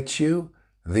doesn't get you,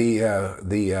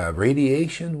 the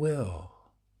radiation will.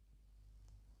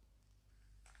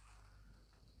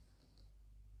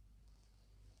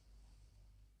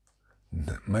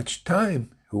 Not much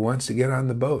time. Who wants to get on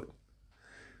the boat?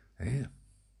 Yeah.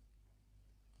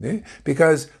 Yeah.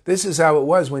 Because this is how it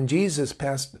was when Jesus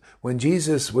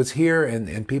was here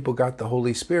and people got the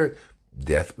Holy Spirit.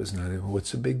 Death was not,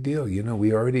 what's the big deal? You know,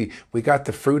 we got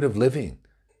the fruit of living.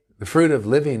 The fruit of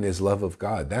living is love of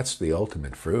God. That's the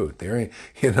ultimate fruit. There,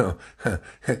 you know,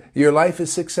 your life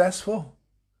is successful.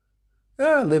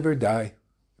 Live or die.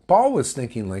 Paul was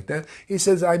thinking like that. He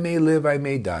says, I may live, I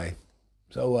may die.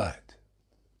 So what?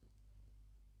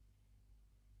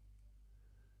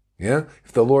 Yeah,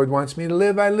 if the Lord wants me to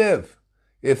live, I live.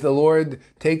 If the Lord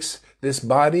takes this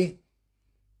body,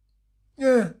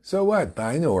 yeah, so what?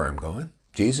 I know where I'm going.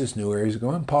 Jesus knew where he's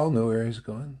going. Paul knew where he's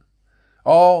going.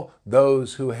 All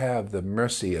those who have the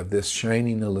mercy of this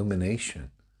shining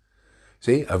illumination,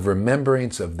 see, of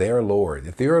remembrance of their Lord.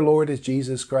 If your Lord is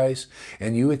Jesus Christ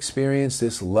and you experience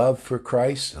this love for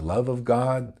Christ, the love of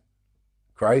God,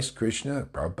 Christ, Krishna,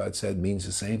 Prabhupada said means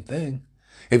the same thing.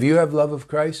 If you have love of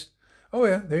Christ, oh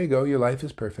yeah, there you go. Your life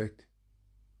is perfect.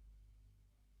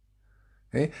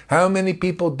 Okay? How many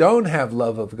people don't have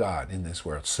love of God in this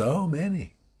world? So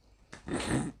many.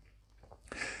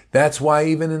 That's why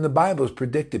even in the Bible it's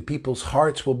predicted people's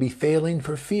hearts will be failing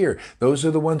for fear. Those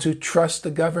are the ones who trust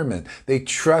the government. They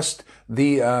trust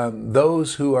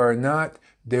those who are not.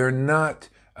 They're not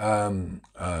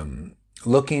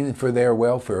looking for their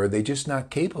welfare. Or they're just not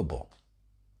capable.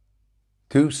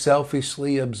 Too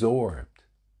selfishly absorbed.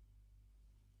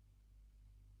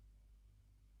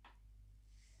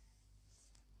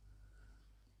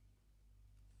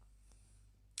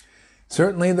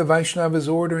 Certainly the Vaishnava's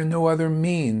order and no other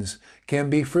means can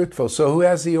be fruitful. So who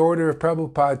has the order of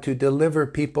Prabhupada to deliver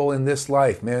people in this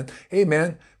life, man? Hey,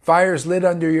 man, fire's lit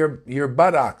under your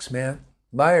buttocks, man.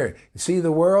 Fire. You see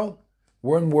the world?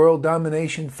 One world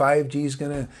domination, 5G's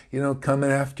going to, coming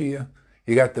after you.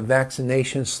 You got the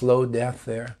vaccination, slow death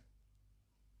there.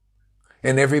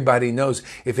 And everybody knows,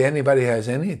 if anybody has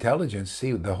any intelligence,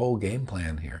 see the whole game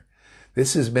plan here.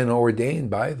 This has been ordained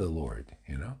by the Lord,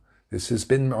 you know. This has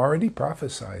been already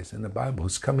prophesied in the Bible.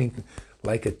 It's coming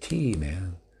like a T,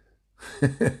 man.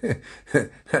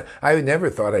 I never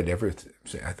thought I'd ever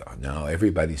say, I thought, no,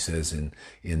 everybody says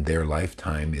in their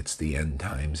lifetime it's the end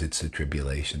times, it's the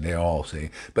tribulation. They all say,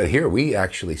 but here we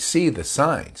actually see the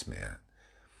signs, man.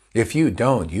 If you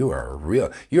don't, you're a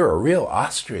real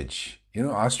ostrich. You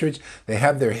know, ostrich, they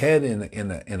have their head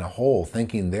in a hole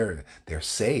thinking they're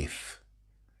safe.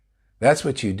 That's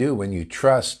what you do when you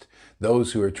trust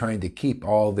those who are trying to keep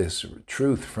all this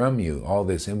truth from you, all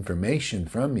this information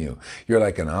from you. You're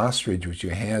like an ostrich with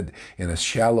your head in a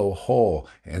shallow hole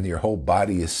and your whole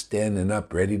body is standing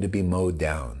up ready to be mowed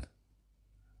down.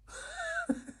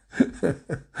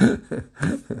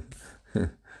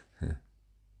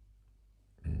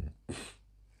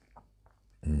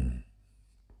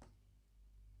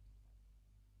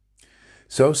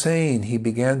 So saying, he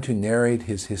began to narrate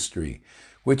his history,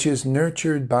 which is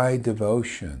nurtured by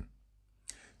devotion.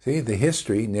 See, the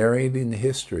history, narrating the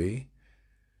history,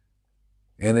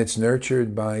 and it's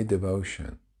nurtured by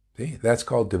devotion. See, that's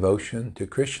called devotion to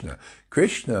Krishna.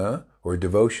 Krishna, or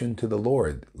devotion to the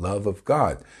Lord, love of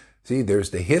God. See,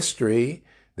 there's the history,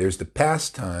 there's the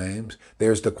pastimes,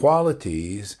 there's the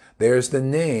qualities, there's the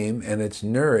name, and it's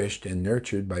nourished and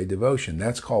nurtured by devotion.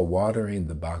 That's called watering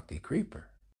the bhakti creeper.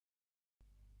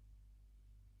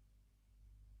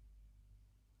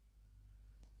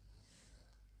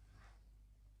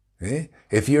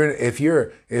 If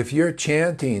you're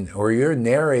chanting or you're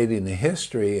narrating the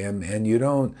history and you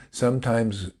don't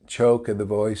sometimes choke at the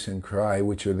voice and cry,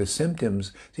 which are the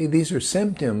symptoms, see, these are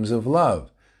symptoms of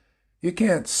love. You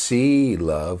can't see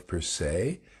love per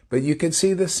se, but you can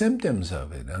see the symptoms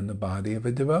of it on the body of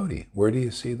a devotee. Where do you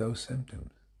see those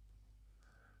symptoms?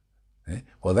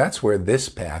 Well, that's where this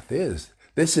path is.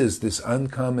 This is this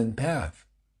uncommon path.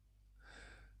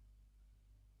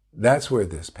 That's where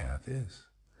this path is.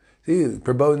 See,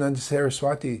 Prabodhananda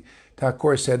Saraswati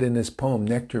Thakur said in his poem,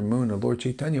 Nectar Moon of Lord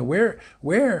Chaitanya, where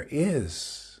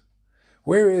is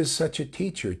such a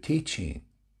teacher teaching?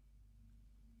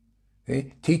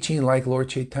 See? Teaching like Lord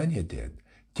Chaitanya did.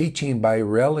 Teaching by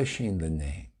relishing the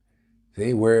name. See,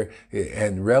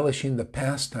 and relishing the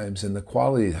pastimes and the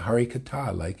qualities,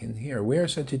 Harikatha, like in here. Where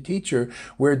is such a teacher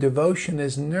where devotion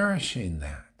is nourishing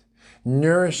that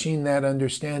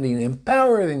understanding,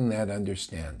 empowering that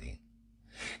understanding.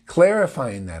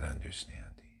 Clarifying that understanding.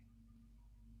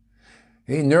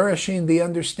 Nourishing the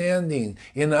understanding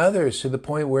in others to the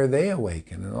point where they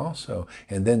awaken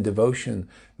and then devotion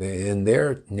in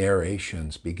their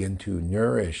narrations begin to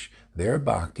nourish their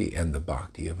bhakti and the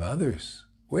bhakti of others.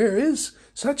 Where is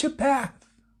such a path?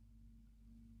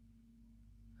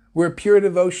 Where pure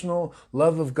devotional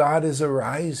love of God is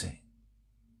arising.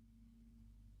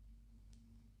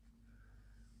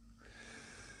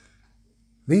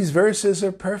 These verses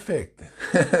are perfect.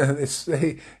 They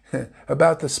say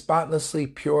about the spotlessly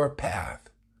pure path,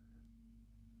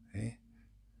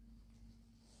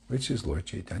 which is Lord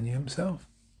Chaitanya himself,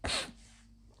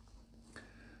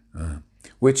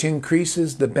 which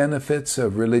increases the benefits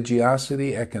of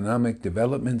religiosity, economic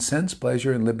development, sense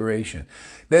pleasure, and liberation.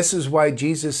 This is why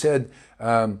Jesus said,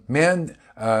 well,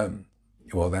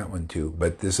 that one too,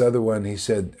 but this other one, he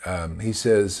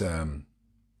says,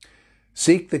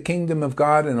 seek the kingdom of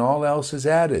God and all else is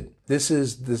added. This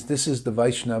is the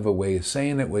Vaishnava way of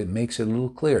saying it. It makes it a little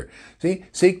clear. See,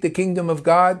 seek the kingdom of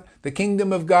God. The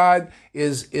kingdom of God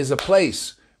is a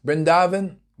place,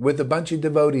 Vrindavan, with a bunch of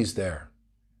devotees there.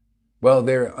 Well,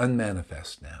 they're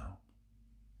unmanifest now,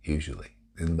 usually.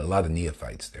 There's a lot of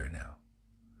neophytes there now.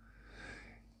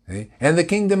 Okay? And the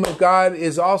kingdom of God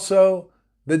is also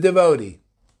the devotee.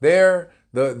 They're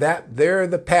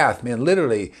the path, man.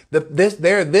 Literally,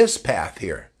 they're this path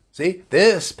here. See,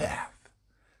 this path.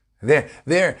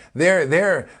 They're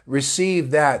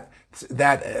receive that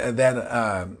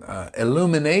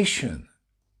illumination.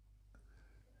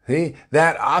 See,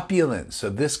 that opulence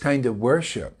of this kind of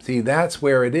worship. See, that's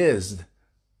where it is.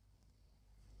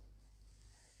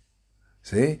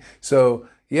 See, so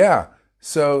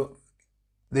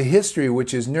the history,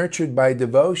 which is nurtured by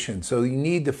devotion. So you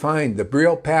need to find the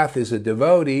real path is a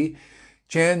devotee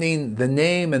chanting the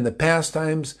name and the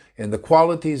pastimes and the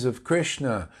qualities of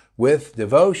Krishna with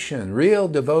devotion, real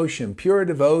devotion, pure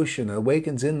devotion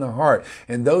awakens in the heart.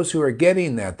 And those who are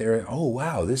getting that, they're, oh,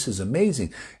 wow, this is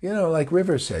amazing. You know, like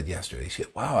River said yesterday, she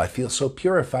said, wow, I feel so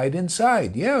purified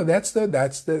inside. Yeah, that's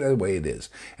the way it is.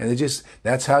 And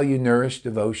that's how you nourish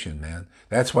devotion, man.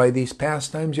 That's why these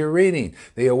pastimes you're reading,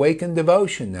 they awaken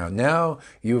devotion now. Now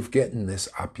you've gotten this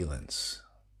opulence.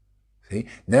 See?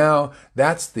 Now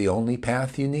that's the only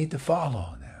path you need to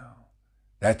follow now.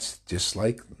 That's just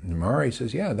like Mari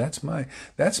says, yeah, that's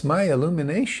my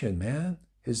illumination, man,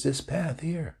 is this path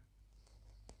here.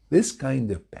 This kind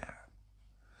of path.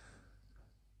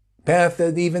 Path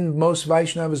that even most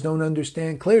Vaishnavas don't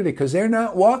understand clearly because they're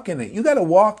not walking it. You got to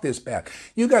walk this path.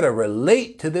 You got to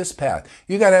relate to this path.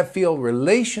 You got to feel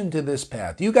relation to this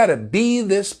path. You got to be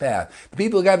this path.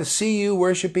 People got to see you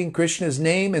worshiping Krishna's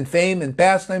name and fame and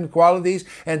pastime qualities,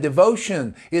 and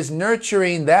devotion is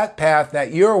nurturing that path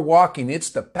that you're walking.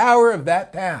 It's the power of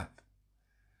that path.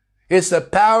 It's the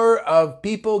power of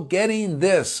people getting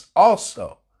this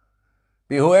also.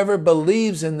 Whoever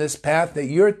believes in this path that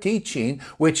you're teaching,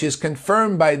 which is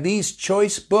confirmed by these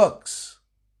choice books,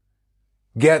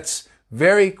 gets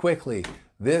very quickly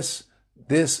this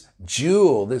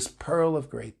jewel, this pearl of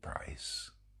great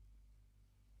price.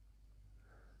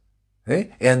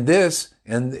 Okay? And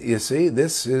you see,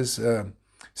 this is,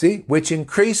 which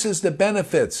increases the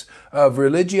benefits of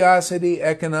religiosity,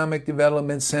 economic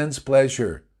development, sense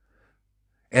pleasure,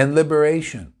 and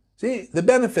liberation. See, the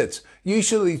benefits.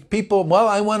 Usually people, well,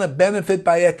 I want to benefit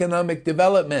by economic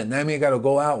development. Now you got to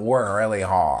go out and work really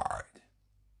hard.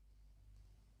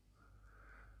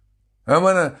 I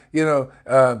want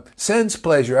to, sense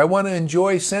pleasure. I want to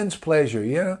enjoy sense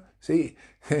pleasure, See,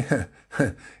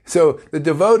 so the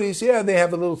devotees, yeah, they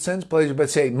have a little sense pleasure,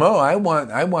 but say, no, I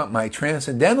want my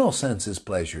transcendental senses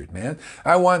pleasured, man.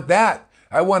 I want that.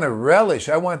 I want to relish.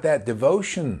 I want that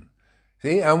devotion.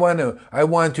 See, I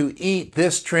want to eat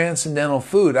this transcendental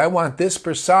food. I want this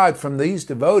prasad from these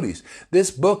devotees. This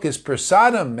book is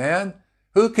prasadam, man.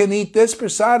 Who can eat this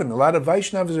prasadam? A lot of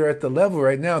Vaishnavas are at the level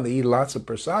right now. They eat lots of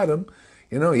prasadam.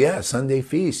 Sunday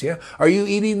feast, yeah. Are you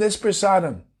eating this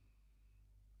prasadam?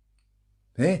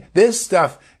 See? This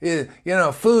stuff,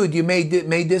 food you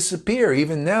may disappear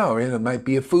even now. It might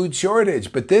be a food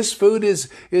shortage, but this food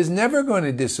is never going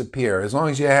to disappear as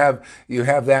long as you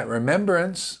have that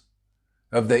remembrance.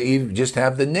 Just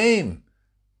have the name.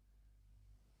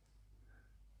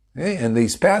 Okay? And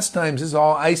these pastimes is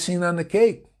all icing on the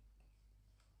cake.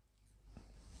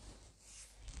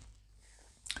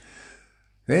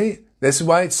 Okay? This is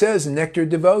why it says nectar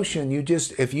devotion.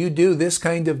 If you do this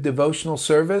kind of devotional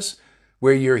service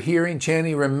where you're hearing,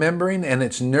 chanting, remembering, and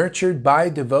it's nurtured by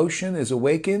devotion is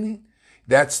awakening,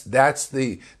 that's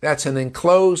an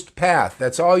enclosed path.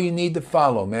 That's all you need to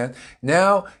follow, man.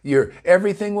 Now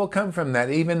everything will come from that,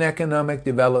 even economic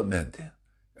development.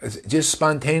 Just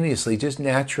spontaneously, just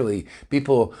naturally,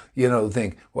 people,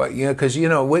 think, because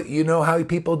how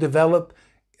people develop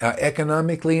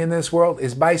economically in this world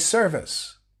is by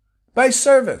service. By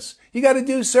service. You got to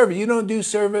do service. You don't do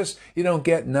service, you don't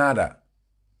get nada.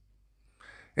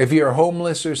 If you're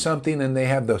homeless or something and they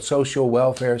have the social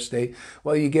welfare state,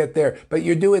 well, you get there. But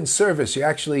you're doing service.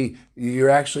 You're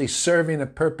actually serving a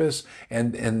purpose,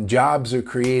 and jobs are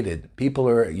created.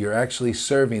 You're actually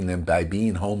serving them by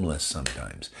being homeless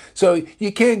sometimes. So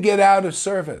you can't get out of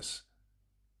service.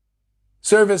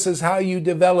 Service is how you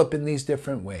develop in these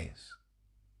different ways.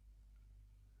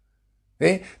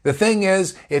 Okay? The thing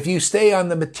is, if you stay on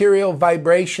the material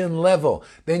vibration level,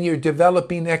 then you're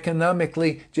developing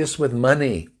economically just with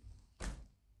money.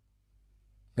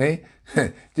 Okay?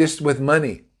 Just with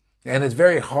money. And it's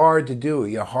very hard to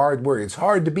do. Hard work. It's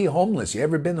hard to be homeless. You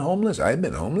ever been homeless? I've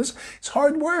been homeless. It's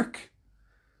hard work.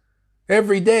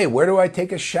 Every day, where do I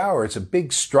take a shower? It's a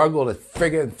big struggle to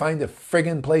find a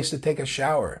friggin' place to take a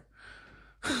shower.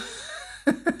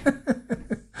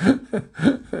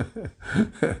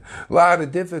 A lot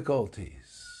of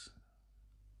difficulties.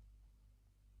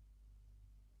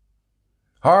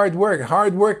 Hard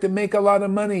work to make a lot of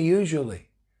money usually.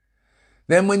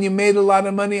 Then when you made a lot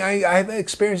of money, I've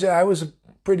experienced it. I was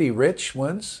pretty rich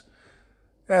once.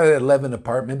 I had 11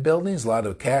 apartment buildings, a lot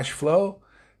of cash flow.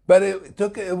 But it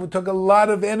took a lot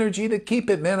of energy to keep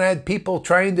it, man. I had people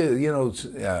trying to,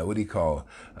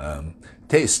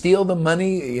 steal the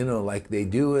money, like they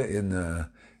do in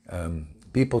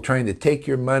people trying to take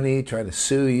your money, try to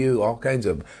sue you, all kinds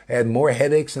of. I had more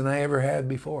headaches than I ever had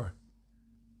before.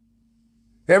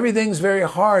 Everything's very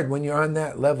hard when you're on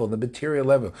that level, the material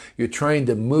level. You're trying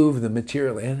to move the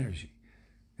material energy.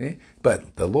 Okay?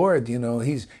 But the Lord,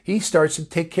 He starts to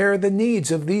take care of the needs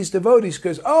of these devotees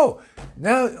because,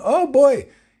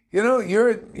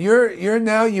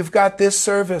 you've got this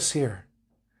service here.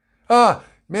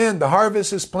 Man, the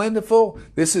harvest is plentiful.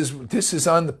 This is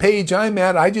on the page I'm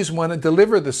at. I just want to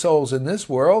deliver the souls in this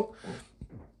world.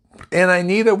 And I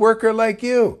need a worker like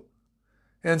you.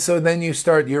 And so then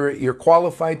you're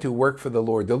qualified to work for the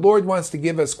Lord. The Lord wants to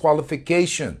give us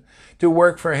qualification to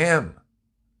work for Him.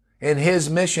 and his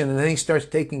mission, and then he starts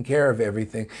taking care of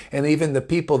everything. And even the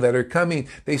people that are coming,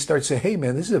 they start saying, hey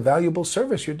man, this is a valuable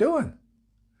service you're doing.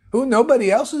 Nobody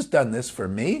else has done this for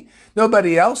me.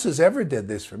 Nobody else has ever did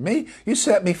this for me. You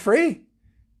set me free.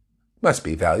 Must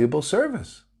be valuable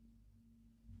service.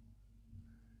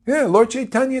 Yeah, Lord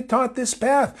Chaitanya taught this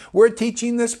path. We're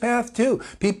teaching this path too.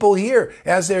 People here,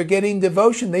 as they're getting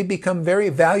devotion, they become very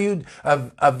valued,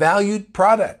 a valued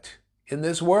product in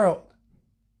this world.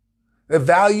 A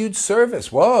valued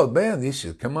service. Whoa, man, they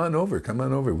should come on over.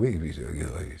 We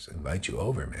should invite you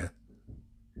over, man.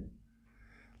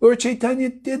 Lord Chaitanya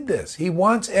did this. He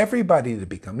wants everybody to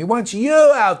become. He wants you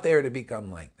out there to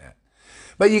become like that.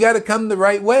 But you got to come the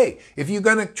right way. If you're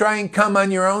going to try and come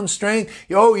on your own strength,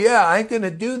 oh yeah, I'm going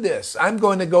to do this. I'm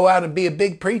going to go out and be a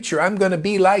big preacher. I'm going to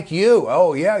be like you.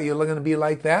 Oh yeah, you're going to be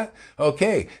like that?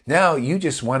 Okay, now you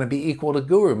just want to be equal to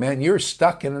Guru, man. You're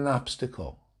stuck in an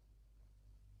obstacle.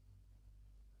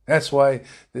 That's why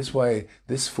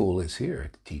this fool is here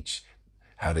to teach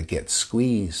how to get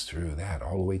squeezed through that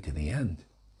all the way to the end.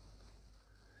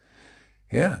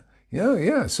 Yeah.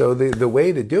 So the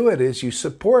way to do it is you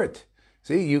support.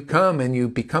 See, you come and you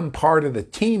become part of the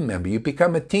team member. You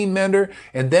become a team member,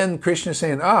 and then Krishna's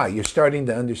saying, you're starting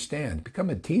to understand.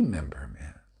 Become a team member,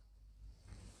 man.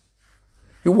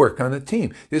 You work on a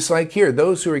team. Just like here,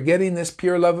 those who are getting this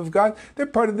pure love of God, they're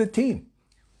part of the team.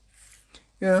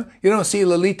 You don't see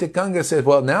Lalita Ganga says,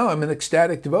 well, now I'm an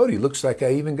ecstatic devotee. Looks like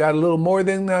I even got a little more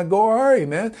than Gaurahari,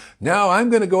 man. Now I'm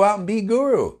going to go out and be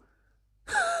guru.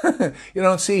 You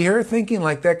don't see her thinking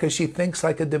like that because she thinks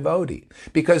like a devotee.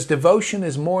 Because devotion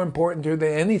is more important to her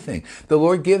than anything. The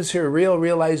Lord gives her real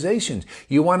realizations.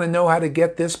 You want to know how to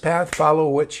get this path? Follow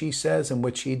what she says and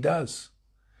what she does.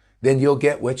 Then you'll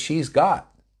get what she's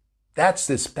got. That's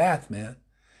this path, man.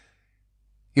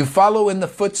 You follow in the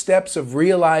footsteps of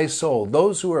realized soul.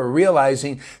 Those who are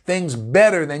realizing things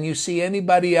better than you see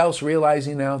anybody else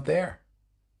realizing out there.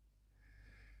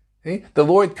 See? The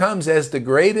Lord comes as the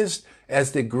greatest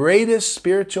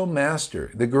spiritual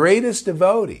master, the greatest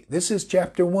devotee. This is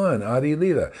chapter 1, Adi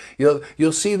Lila.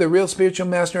 You'll see the real spiritual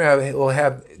master will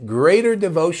have greater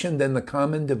devotion than the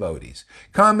common devotees.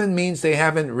 Common means they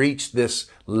haven't reached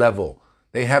this level.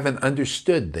 They haven't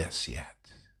understood this yet.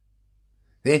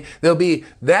 They'll be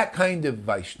that kind of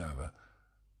Vaishnava.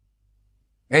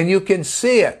 And you can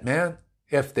see it, man,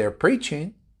 if they're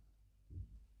preaching.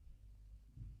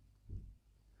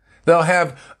 They'll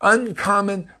have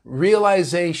uncommon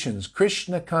realizations,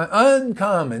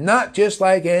 uncommon, not just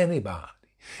like anybody,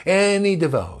 any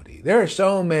devotee. There are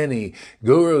so many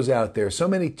gurus out there, so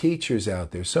many teachers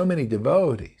out there, so many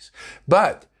devotees.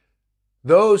 But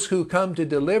those who come to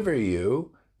deliver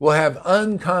you will have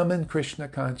uncommon Krishna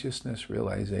consciousness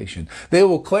realization. They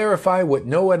will clarify what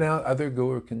no one other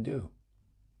guru can do.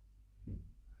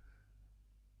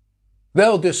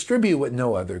 They'll distribute what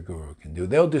no other guru can do.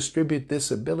 They'll distribute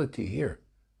this ability here.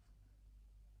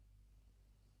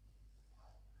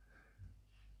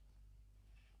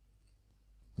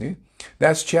 See?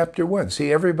 That's chapter 1. See,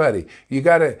 everybody, you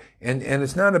gotta, and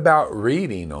it's not about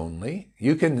reading only.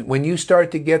 You can, when you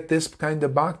start to get this kind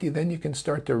of bhakti, then you can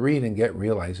start to read and get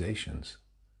realizations.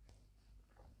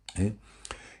 See?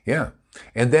 Yeah.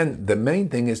 And then the main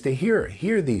thing is to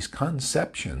hear these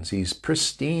conceptions, these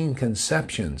pristine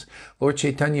conceptions. Lord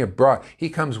Chaitanya he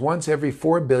comes once every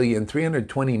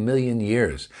 4,320,000,000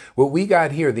 years. What we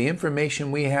got here, the information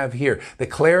we have here, the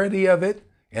clarity of it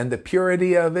and the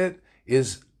purity of it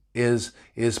is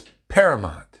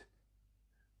paramount.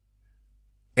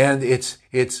 And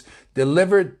it's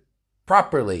delivered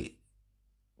properly,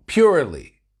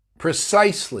 purely,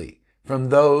 precisely from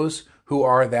those who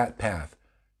are that path.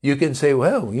 You can say,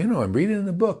 well, I'm reading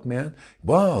the book, man.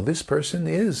 Wow, this person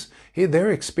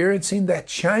they're experiencing that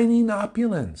shining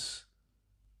opulence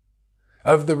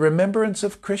of the remembrance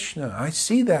of Krishna. I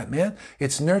see that, man.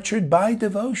 It's nurtured by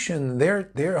devotion. They're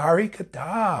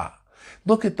Harikatha.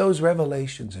 Look at those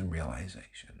revelations and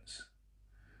realizations.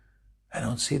 I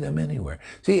don't see them anywhere.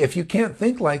 See, if you can't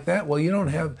think like that, well, you don't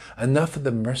have enough of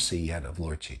the mercy yet of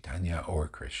Lord Chaitanya or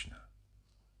Krishna.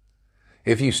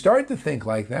 If you start to think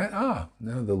like that, now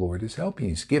the Lord is helping.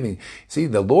 He's giving. See,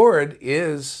 the Lord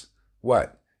is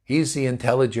what? He's the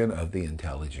intelligent of the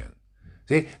intelligent.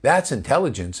 See, that's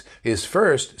intelligence is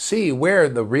first see where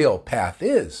the real path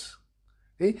is.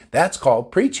 See, that's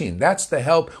called preaching. That's the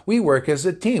help. We work as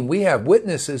a team. We have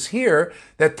witnesses here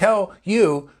that tell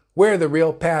you where the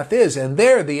real path is, and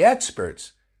they're the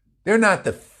experts. They're not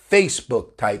the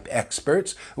Facebook type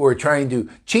experts who are trying to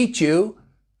cheat you.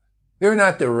 They're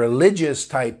not the religious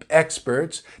type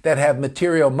experts that have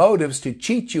material motives to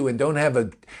cheat you and don't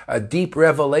have a deep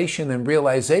revelation and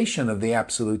realization of the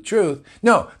absolute truth.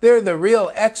 No, they're the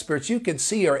real experts. You can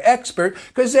see are expert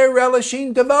because they're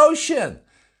relishing devotion.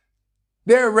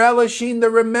 They're relishing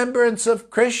the remembrance of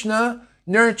Krishna,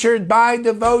 nurtured by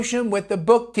devotion. What the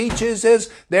book teaches is,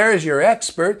 there's your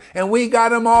expert, and we got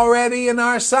them already in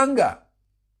our Sangha.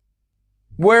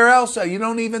 Where else? You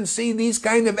don't even see these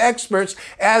kind of experts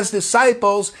as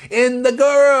disciples in the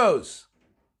gurus.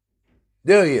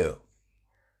 Do you?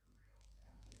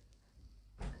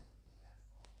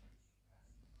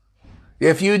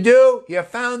 If you do, you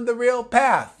found the real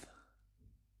path.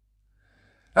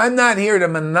 I'm not here to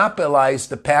monopolize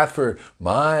the path for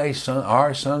our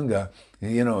Sangha,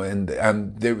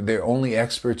 and their only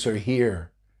experts are here.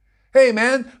 Hey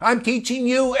man, I'm teaching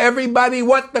you, everybody,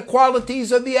 what the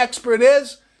qualities of the expert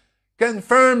is,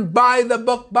 confirmed by the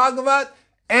book Bhagavat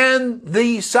and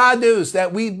the sadhus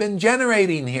that we've been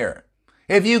generating here.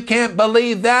 If you can't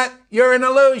believe that, you're an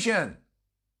illusion.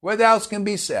 What else can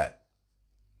be said?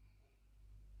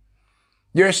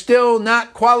 You're still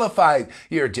not qualified.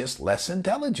 You're just less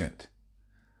intelligent.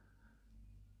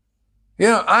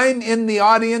 I'm in the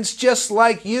audience just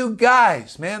like you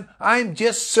guys, man. I'm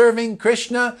just serving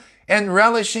Krishna and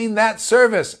relishing that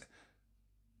service.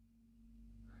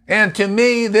 And to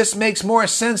me, this makes more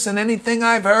sense than anything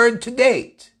I've heard to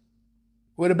date.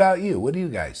 What about you? What do you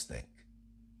guys think?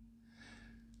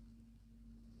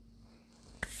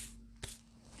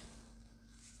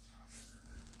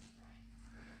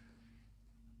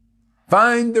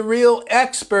 Find the real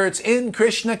experts in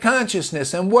Krishna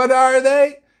consciousness. And what are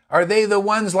they? Are they the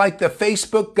ones like the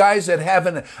Facebook guys that have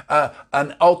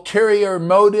an ulterior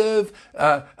motive,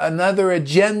 another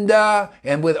agenda,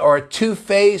 or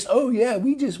two-faced? Oh yeah,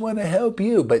 we just want to help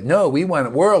you. But no, we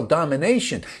want world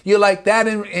domination. You like that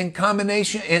in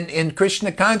combination in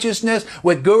Krishna consciousness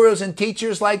with gurus and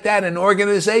teachers like that in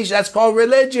organization? That's called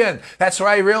religion. That's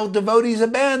why real devotees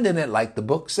abandon it, like the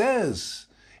book says.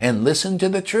 And listen to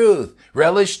the truth.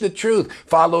 Relish the truth.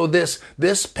 Follow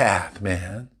this path,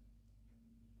 man.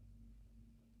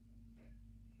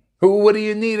 What do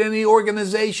you need? Any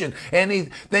organization,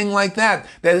 anything like that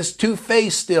is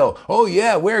two-faced still. Oh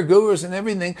yeah, we're gurus and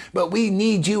everything, but we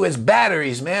need you as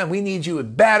batteries, man. We need you as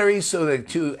batteries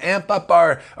to amp up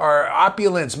our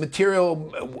opulence,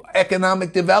 material,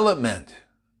 economic development.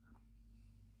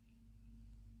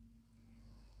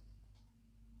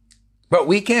 But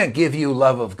we can't give you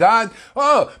love of God.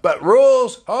 Oh, but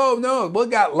rules? Oh no, we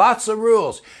got lots of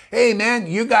rules. Hey man,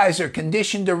 you guys are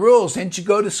conditioned to rules. Didn't you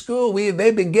go to school? They've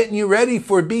been getting you ready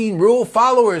for being rule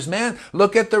followers, man.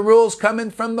 Look at the rules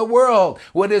coming from the world.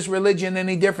 What is religion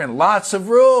any different? Lots of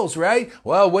rules, right?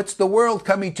 Well, what's the world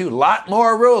coming to? Lot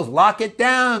more rules. Lock it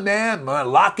down, man.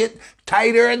 Lock it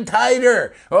tighter and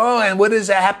tighter. Oh, and what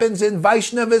happens in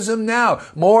Vaishnavism now?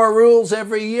 More rules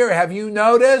every year. Have you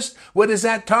noticed? What is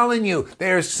that telling you?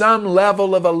 There's some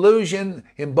level of illusion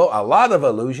a lot of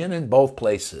illusion in both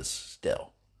places still.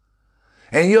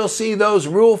 And you'll see those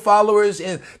rule followers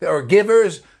or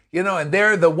givers, and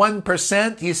they're the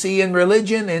 1%. You see in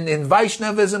religion and in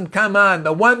Vaishnavism, come on,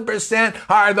 the 1%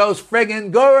 are those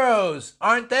friggin' gurus,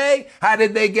 aren't they? How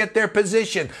did they get their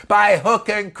position? By hook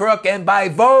and crook and by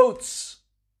votes.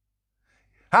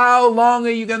 How long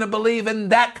are you going to believe in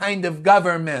that kind of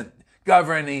government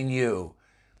governing you?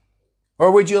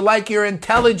 Or would you like your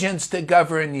intelligence to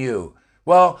govern you?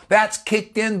 Well, that's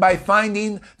kicked in by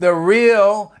finding the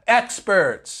real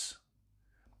experts.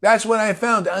 That's what I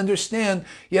found to understand,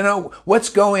 what's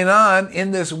going on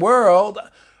in this world.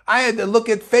 I had to look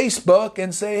at Facebook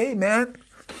and say, hey man,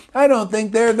 I don't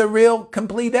think they're the real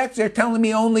complete experts. They're telling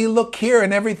me only look here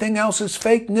and everything else is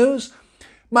fake news.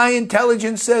 My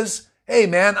intelligence says, hey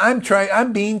man,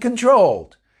 I'm being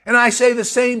controlled. And I say the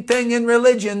same thing in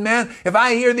religion, man. If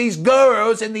I hear these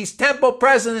gurus and these temple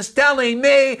presidents telling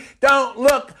me, don't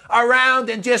look around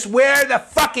and just wear the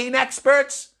fucking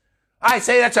experts, I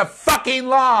say that's a fucking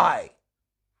lie.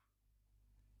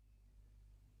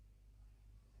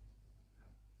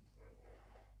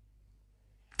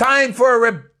 Time for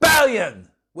a rebellion.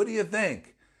 What do you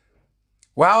think?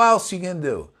 Well, how else are you going to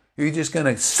do? Are you just going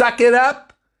to suck it up?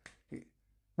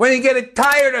 When you get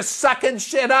tired of sucking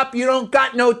shit up, you don't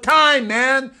got no time,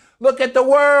 man. Look at the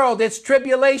world. It's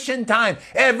tribulation time.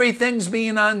 Everything's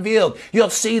being unveiled.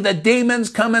 You'll see the demons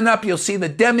coming up. You'll see the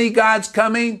demigods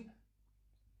coming.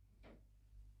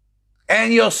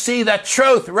 And you'll see the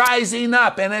truth rising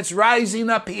up, and it's rising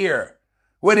up here.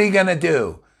 What are you going to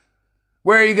do?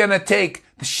 Where are you going to take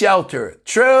the shelter?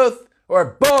 Truth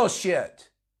or bullshit?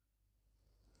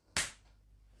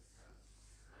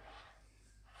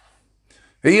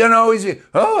 You can always be,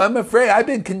 oh, I'm afraid. I've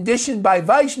been conditioned by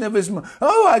Vaishnavism.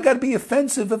 Oh, I got to be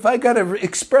offensive if I got to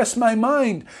express my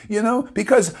mind,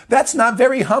 because that's not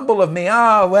very humble of me.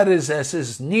 What is this? This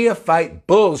is neophyte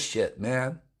bullshit,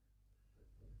 man.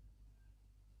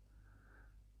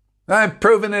 I'm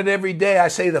proving it every day. I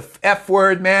say the F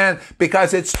word, man,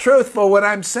 because it's truthful what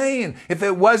I'm saying. If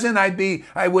it wasn't,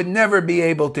 I would never be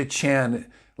able to chant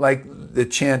like the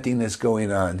chanting is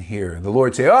going on here. The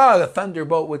Lord say, the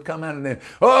thunderbolt would come out of there.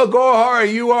 Oh,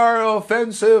 Gohar, you are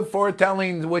offensive,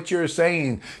 foretelling what you're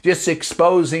saying, just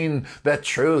exposing the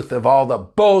truth of all the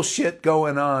bullshit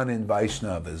going on in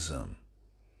Vaishnavism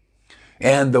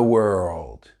and the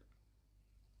world.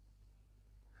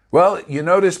 Well, you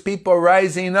notice people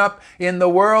rising up in the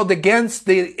world against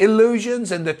the illusions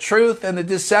and the truth and the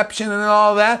deception and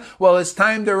all that. Well, it's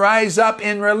time to rise up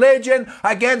in religion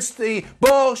against the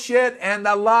bullshit and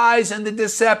the lies and the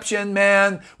deception,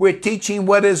 man. We're teaching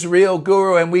what is real,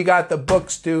 Guru, and we got the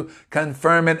books to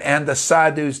confirm it and the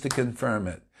sadhus to confirm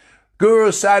it.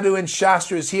 Guru, sadhu, and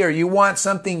shastras here. You want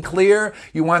something clear?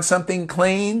 You want something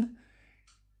clean?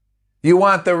 You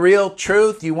want the real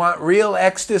truth? You want real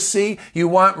ecstasy? You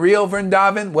want real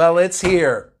Vrindavan? Well, it's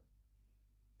here.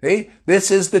 See? This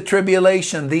is the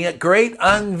tribulation, the great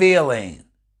unveiling.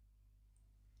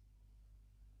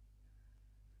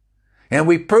 And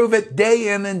we prove it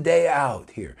day in and day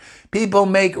out here. People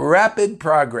make rapid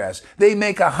progress. They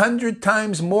make 100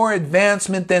 times more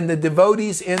advancement than the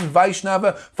devotees in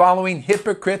Vaishnava following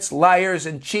hypocrites, liars,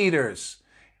 and cheaters.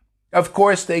 Of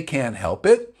course, they can't help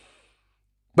it.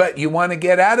 But you want to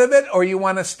get out of it or you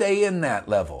want to stay in that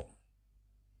level?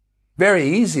 Very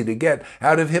easy to get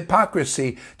out of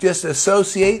hypocrisy. Just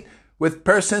associate with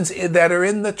persons that are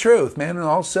in the truth, man, and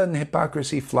all of a sudden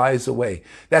hypocrisy flies away.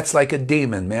 That's like a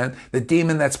demon, man. The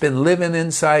demon that's been living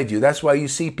inside you. That's why you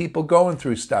see people going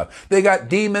through stuff. They got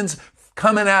demons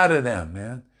coming out of them,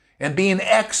 man, and being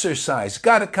exorcised.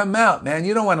 Got to come out, man.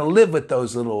 You don't want to live with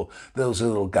those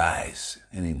little guys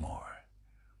anymore.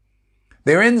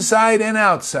 They're inside and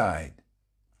outside.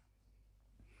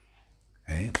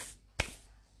 Okay.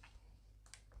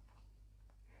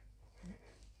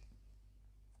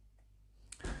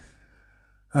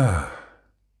 I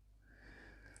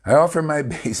offer my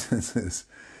obeisances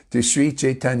to Sri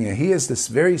Chaitanya. He is this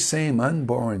very same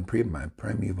unborn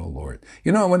primeval Lord.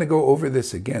 I want to go over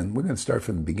this again. We're going to start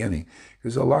from the beginning.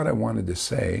 There's a lot I wanted to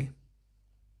say.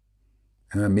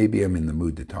 Maybe I'm in the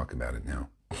mood to talk about it now.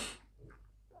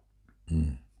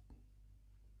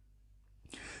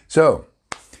 So,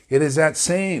 it is that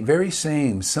very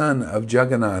same son of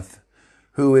Jagannath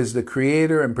who is the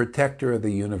creator and protector of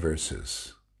the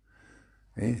universes.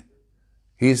 Okay?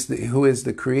 Who is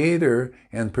the creator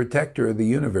and protector of the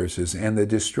universes and the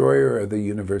destroyer of the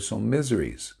universal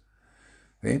miseries.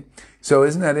 Okay? So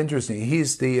isn't that interesting?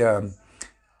 He's the,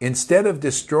 instead of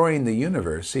destroying the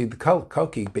universe, see, the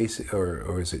Kalki,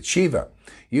 or is it Shiva,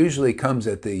 usually comes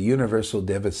at the universal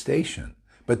devastation.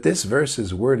 But this verse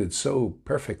is worded so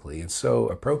perfectly and so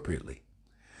appropriately.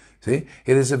 See,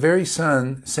 it is the very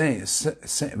son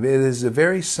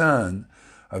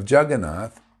of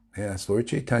Jagannath, yes, Lord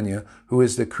Chaitanya, who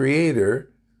is the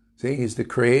creator. See, he's the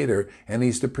creator and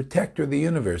he's the protector of the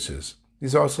universes.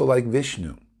 He's also like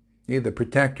Vishnu, he's the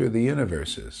protector of the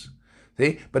universes.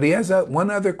 See, but he has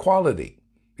one other quality.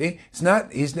 See, he's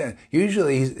not.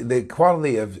 Usually, the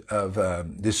quality of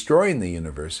destroying the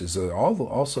universe is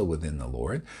also within the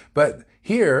Lord. But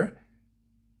here,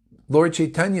 Lord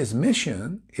Chaitanya's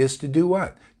mission is to do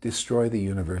what? Destroy the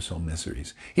universal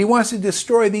miseries. He wants to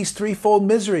destroy these threefold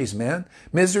miseries, man.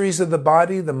 Miseries of the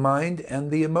body, the mind,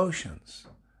 and the emotions.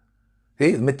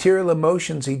 See, the material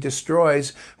emotions he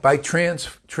destroys by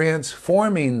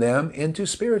transforming them into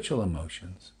spiritual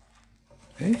emotions.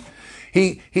 See?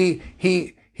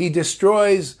 He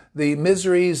destroys the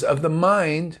miseries of the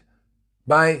mind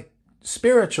by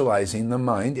spiritualizing the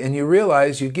mind, and you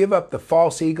realize you give up the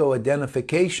false ego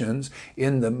identifications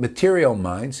in the material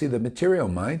mind, see the material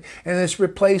mind, and it's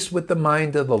replaced with the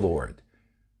mind of the Lord.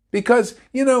 Because,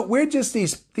 we're just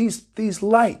these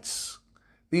lights,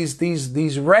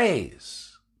 these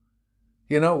rays.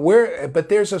 But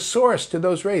there's a source to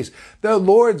those rays. The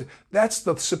Lord, that's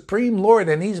the Supreme Lord,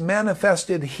 and He's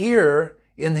manifested here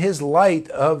in His light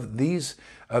of these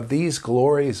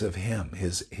glories of Him,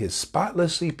 His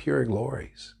spotlessly pure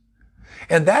glories.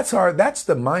 And that's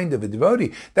the mind of a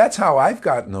devotee. That's how I've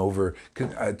gotten over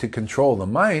to control the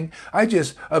mind. I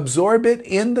just absorb it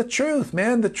in the truth,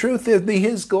 man. The truth is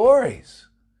His glories.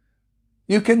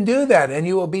 You can do that, and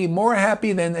you will be more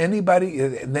happy than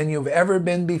than you've ever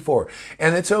been before.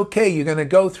 And it's okay. You're going to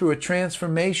go through a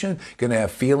transformation. You're going to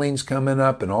have feelings coming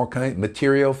up and all kinds of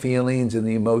material feelings and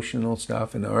the emotional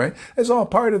stuff. And all right, that's all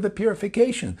part of the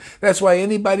purification. That's why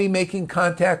anybody making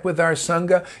contact with our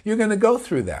Sangha, you're going to go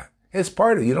through that. It's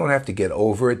part of it. You don't have to get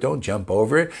over it. Don't jump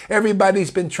over it.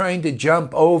 Everybody's been trying to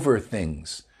jump over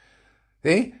things.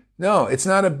 See? No, it's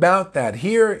not about that.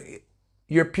 Here,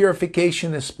 your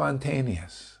purification is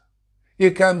spontaneous.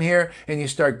 You come here and you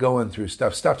start going through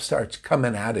stuff. Stuff starts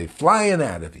coming out of you, flying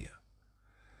out of you.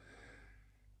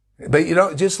 But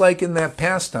just like in that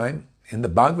pastime, in the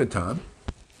Bhagavatam,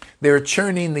 they're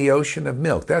churning the ocean of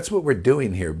milk. That's what we're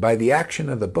doing here. By the action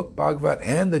of the book Bhagavat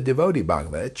and the devotee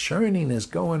Bhagavat, churning is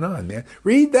going on, man.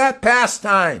 Read that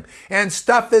pastime, and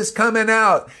stuff is coming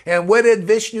out. And what did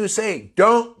Vishnu say?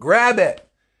 Don't grab it.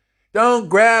 Don't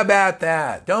grab at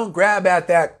that. Don't grab at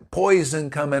that poison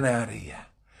coming out of you.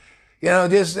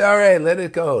 Just, all right, let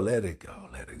it go, let it go,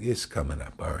 let it, it's coming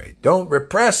up, all right. Don't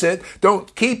repress it.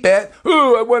 Don't keep it.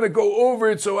 Oh, I want to go over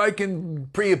it so I can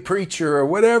be a preacher or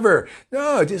whatever.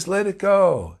 No, just let it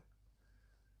go.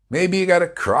 Maybe you got to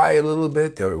cry a little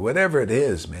bit or whatever it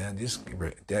is, man.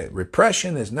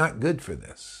 Repression is not good for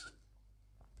this.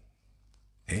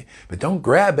 Okay? But don't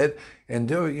grab it and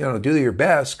do your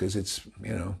best, because it's,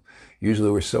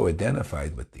 usually we're so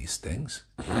identified with these things.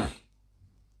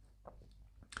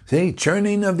 See,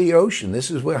 churning of the ocean.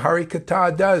 This is what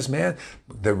Harikatha does, man.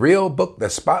 The real book, the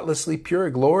spotlessly pure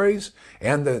glories,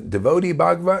 and the devotee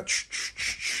Bhagavat,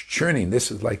 churning.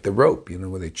 This is like the rope,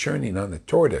 where they're churning on the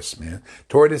tortoise, man.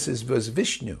 Tortoise was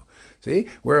Vishnu. See,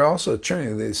 we're also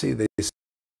churning. They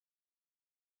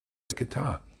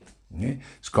Harikatha. Okay?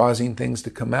 It's causing things to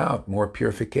come out, more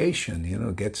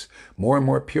purification, gets more and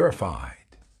more purified.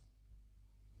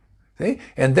 See?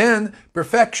 And then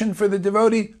perfection for the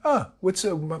devotee. What's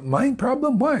a mind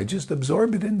problem? Why? Just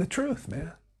absorb it in the truth,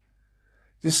 man.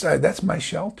 That's my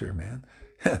shelter, man.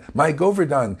 My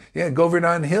Govardhan,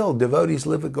 Govardhan Hill. Devotees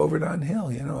live at Govardhan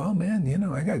Hill. Oh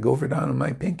man, I got Govardhan on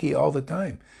my pinky all the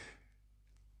time.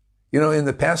 In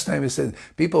the pastime, it said,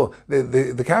 people,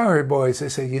 the cowherd boys, they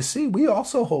say, you see, we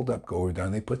also hold up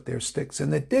Govardhan. They put their sticks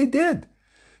in it. They did.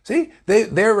 See,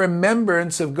 their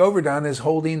remembrance of Govardhan is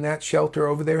holding that shelter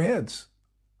over their heads.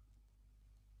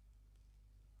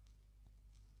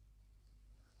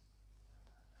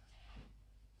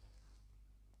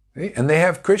 See? And they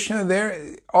have Krishna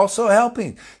there also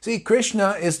helping. See,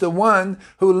 Krishna is the one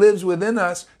who lives within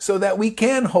us so that we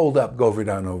can hold up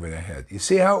Govardhan over their head. You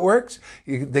see how it works?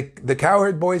 The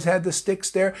cowherd boys had the sticks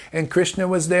there, and Krishna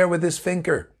was there with his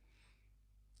finger.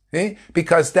 See?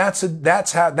 Because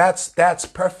that's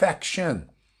perfection.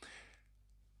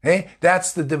 Hey,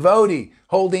 that's the devotee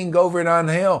holding Govardhan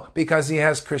Hill because he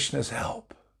has Krishna's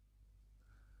help.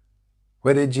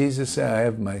 What did Jesus say? I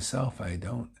have myself, I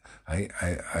don't.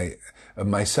 Of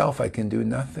myself, I can do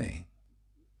nothing.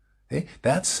 See?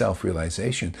 That's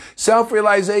self-realization.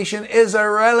 Self-realization is a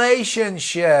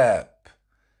relationship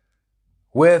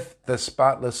with the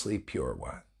spotlessly pure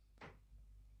one.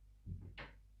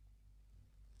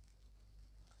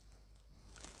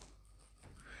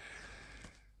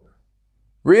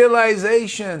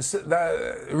 Realization,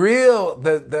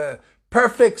 the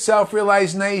perfect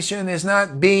self-realization is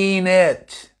not being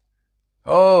it.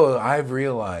 Oh, I've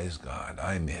realized God.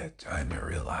 I'm it. I'm a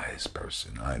realized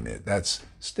person. I'm it. That's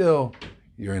still,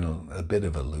 you're in a bit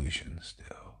of illusion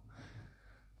still.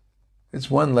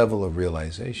 It's one level of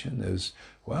realization is,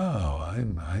 wow,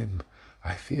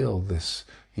 I feel this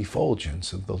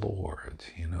effulgence of the Lord.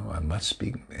 I must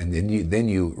be, and then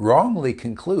you wrongly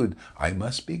conclude, I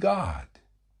must be God.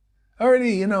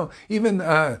 Already, even,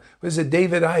 was it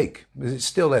David Icke? Was it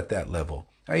still at that level?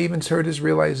 I even heard his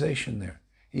realization there.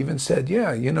 He even said,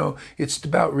 it's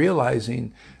about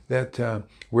realizing that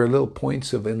we're little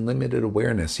points of unlimited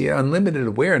awareness. Yeah, unlimited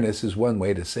awareness is one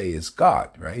way to say is God,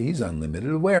 right? He's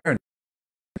unlimited awareness.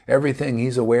 Everything,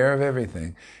 he's aware of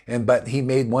everything. But he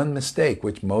made one mistake,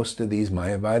 which most of these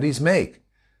Mayavadis make.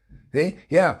 See?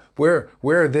 Yeah, we're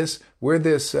this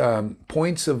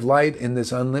points of light in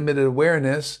this unlimited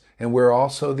awareness, and we're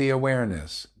also the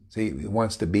awareness. See, he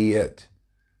wants to be it.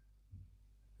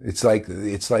 It's like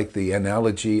the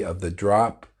analogy of the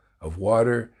drop of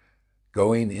water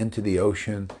going into the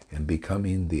ocean and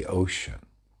becoming the ocean.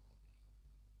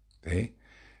 Okay?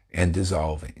 And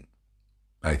dissolving.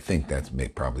 I think that's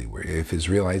probably where, if his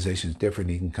realization is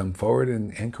different, he can come forward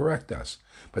and correct us.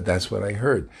 But that's what I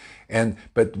heard.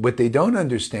 But what they don't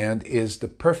understand is the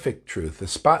perfect truth, the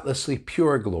spotlessly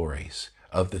pure glories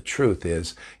of the truth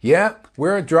is, yeah,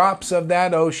 we're drops of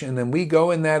that ocean, and we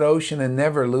go in that ocean and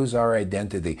never lose our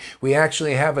identity. We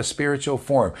actually have a spiritual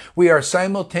form. We are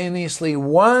simultaneously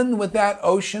one with that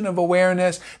ocean of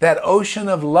awareness, that ocean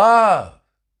of love,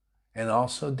 and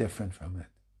also different from it.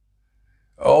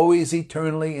 Always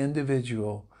eternally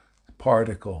individual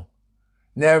particle.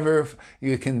 Never,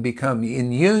 you can become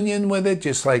in union with it,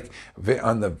 just like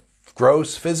on the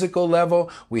gross physical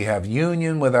level, we have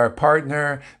union with our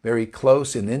partner, very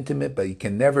close and intimate, but you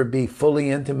can never be fully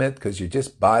intimate because you're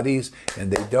just bodies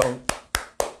and they don't.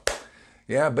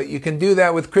 Yeah, but you can do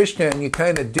that with Krishna, and you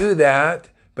kind of do that,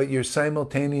 but you're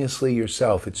simultaneously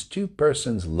yourself. It's two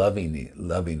persons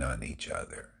loving on each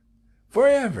other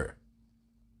forever.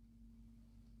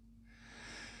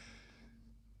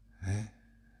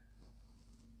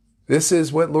 This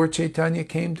is what Lord Chaitanya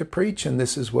came to preach, and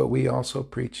this is what we also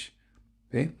preach.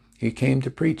 See? He came to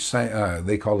preach,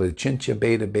 they call it Chincha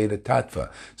Beta Beta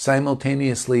Tattva,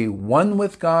 simultaneously one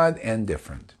with God and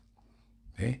different.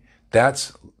 See?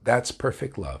 That's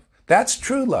perfect love. That's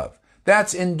true love.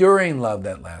 That's enduring love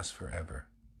that lasts forever.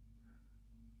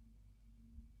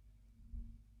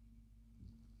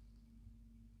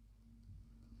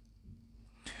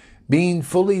 Being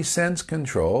fully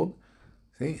sense-controlled.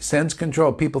 See, sense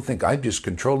control. People think, I'm just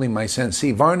controlling my sense.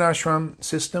 See, Varnashram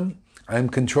system, I'm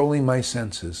controlling my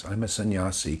senses. I'm a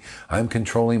sannyasi. I'm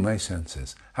controlling my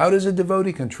senses. How does a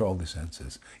devotee control the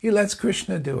senses? He lets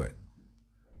Krishna do it.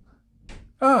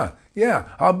 Yeah,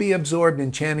 I'll be absorbed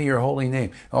in chanting your holy name.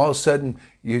 All of a sudden,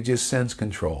 you're just sense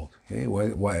controlled. Okay?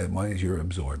 Why is you're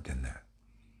absorbed in that?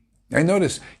 I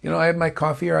notice, I have my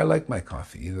coffee, or I like my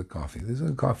coffee. Either coffee. This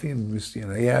is coffee, and just,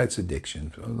 yeah, it's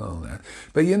addiction. All that.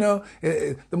 But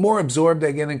the more absorbed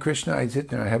I get in Krishna, I sit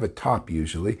there. I have a top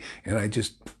usually, and I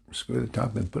just screw the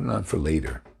top and put it on for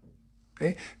later.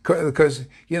 Okay? Because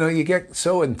you get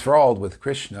so enthralled with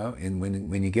Krishna, and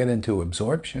when you get into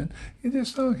absorption, you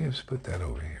just just put that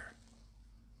over here.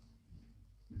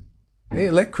 Hey,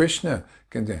 let Krishna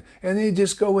continue, and you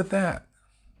just go with that.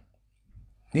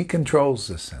 He controls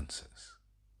the senses.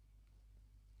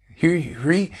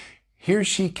 Hirshikesha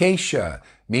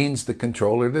means the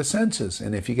controller of the senses.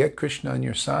 And if you get Krishna on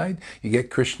your side, you get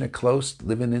Krishna close,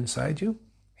 living inside you,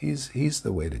 he's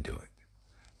the way to do it.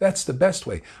 That's the best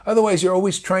way. Otherwise, you're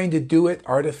always trying to do it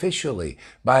artificially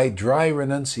by dry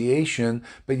renunciation,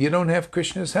 but you don't have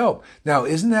Krishna's help. Now,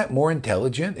 isn't that more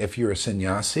intelligent if you're a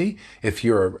sannyasi, if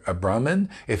you're a Brahmin,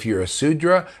 if you're a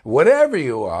Sudra, whatever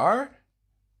you are?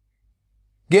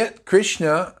 Get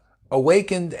Krishna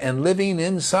awakened and living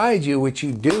inside you, which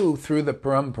you do through the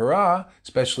parampara,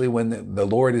 especially when the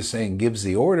Lord is saying, gives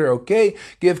the order, okay,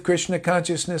 give Krishna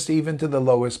consciousness even to the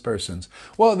lowest persons.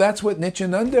 Well, that's what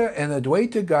Nityananda and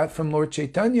Advaita got from Lord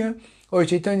Chaitanya. Lord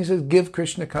Chaitanya says, give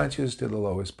Krishna consciousness to the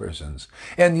lowest persons.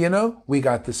 And we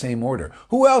got the same order.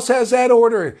 Who else has that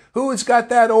order? Who has got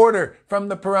that order from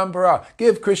the parampara?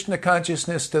 Give Krishna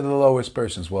consciousness to the lowest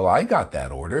persons. Well, I got that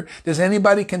order. Does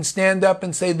anybody can stand up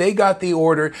and say they got the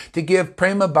order to give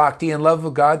prema bhakti and love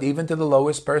of God even to the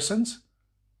lowest persons?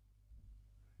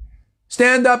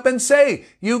 Stand up and say,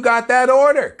 you got that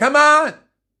order. Come on.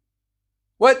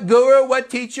 What guru, what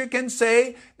teacher can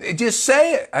say? Just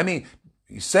say it. I mean,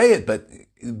 you say it,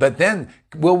 but then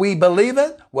will we believe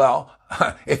it? Well,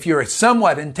 if you're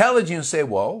somewhat intelligent, you say,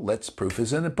 well, proof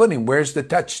is in the pudding. Where's the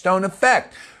touchstone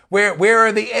effect? Where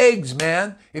are the eggs,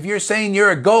 man? If you're saying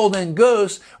you're a golden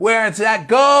goose, where's that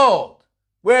gold?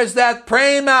 Where's that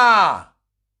prema?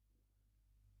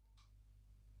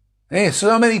 There's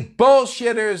so many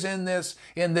bullshitters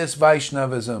in this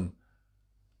Vaishnavism.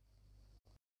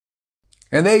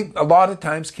 And they, a lot of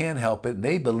times, can't help it.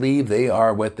 They believe they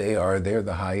are what they are. They're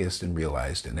the highest and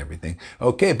realized and everything.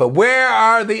 Okay, but where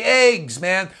are the eggs,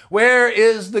 man? Where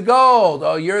is the gold?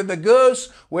 Oh, you're the goose.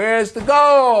 Where's the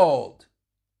gold?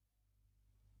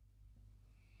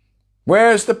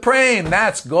 Where's the prem?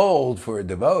 That's gold for a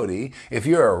devotee. If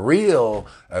you're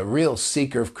a real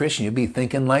seeker of Krishna, you'd be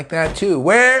thinking like that too.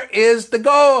 Where is the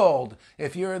gold?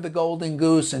 If you're the golden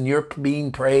goose and you're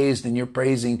being praised and you're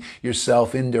praising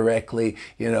yourself indirectly,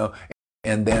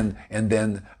 and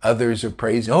then others are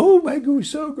praising, oh, my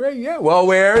goose, so great. Yeah, well,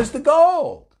 where's the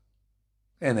gold?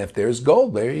 And if there's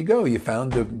gold, there you go. You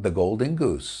found the golden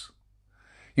goose.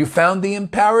 You found the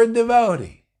empowered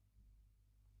devotee.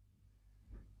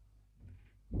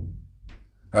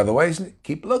 Otherwise,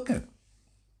 keep looking.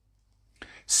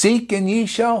 Seek and ye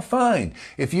shall find.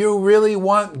 If you really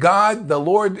want God, the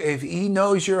Lord, if He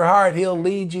knows your heart, He'll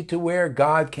lead you to where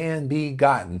God can be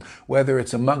gotten, whether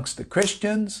it's amongst the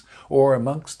Christians or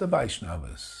amongst the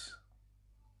Vaishnavas.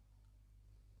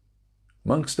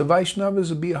 Amongst the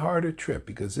Vaishnavas, it'll be a harder trip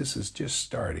because this is just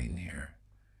starting here.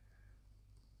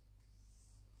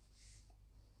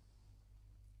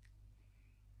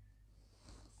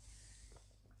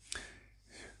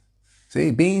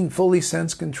 See, being fully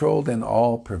sense-controlled and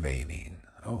all-pervading.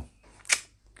 Oh.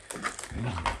 Okay,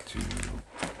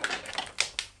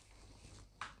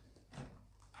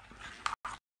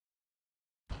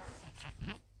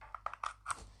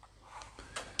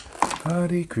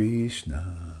 Hare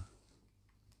Krishna.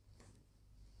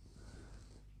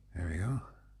 There we go.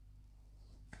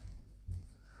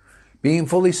 Being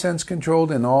fully sense-controlled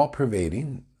and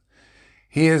all-pervading,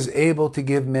 he is able to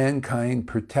give mankind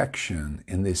protection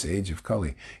in this age of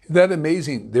Kali. Isn't that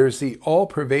amazing? There's the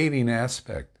all-pervading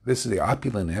aspect. This is the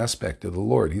opulent aspect of the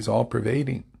Lord. He's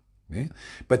all-pervading. Okay?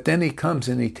 But then he comes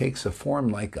and he takes a form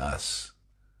like us.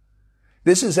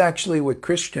 This is actually what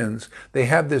Christians, they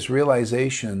have this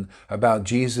realization about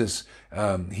Jesus.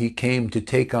 He came to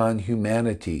take on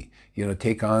humanity,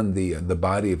 take on the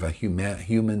body of a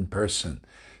human person.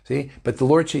 See? But the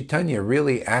Lord Chaitanya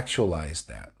really actualized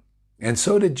that. And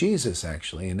so did Jesus,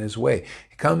 actually, in his way.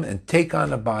 Come and take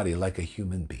on a body like a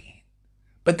human being.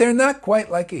 But they're not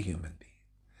quite like a human being.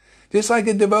 Just like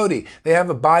a devotee. They have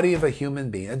a body of a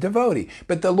human being, a devotee.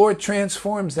 But the Lord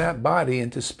transforms that body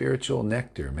into spiritual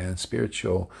nectar, man,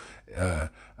 spiritual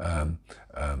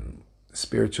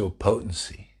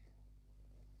potency.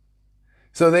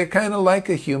 So they're kind of like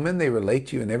a human. They relate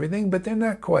to you and everything, but they're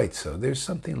not quite so. There's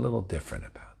something a little different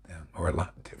about them, or a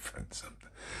lot different.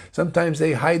 Sometimes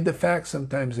they hide the fact,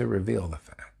 sometimes they reveal the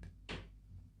fact.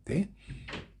 See?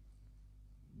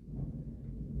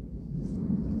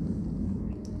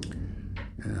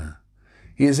 Yeah.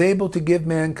 He is able to give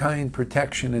mankind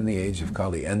protection in the age of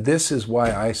Kali. And this is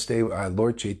why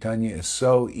Lord Chaitanya is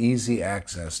so easy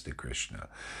access to Krishna.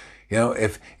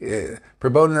 If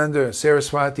Prabodhananda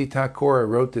Saraswati Thakur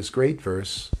wrote this great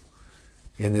verse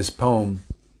in this poem,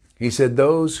 he said,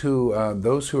 those who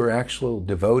are actual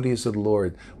devotees of the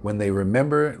Lord, when they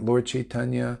remember Lord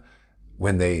Chaitanya,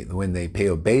 when they pay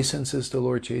obeisances to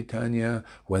Lord Chaitanya,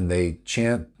 when they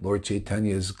chant Lord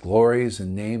Chaitanya's glories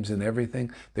and names and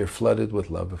everything, they're flooded with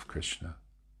love of Krishna.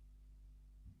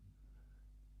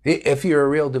 If you're a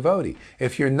real devotee.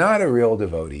 If you're not a real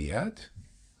devotee yet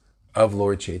of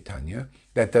Lord Chaitanya,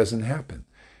 that doesn't happen.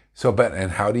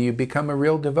 And how do you become a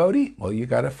real devotee? Well, you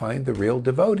got to find the real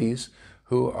devotees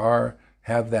who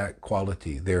have that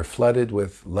quality. They're flooded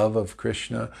with love of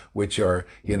Krishna, which are,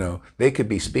 they could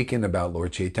be speaking about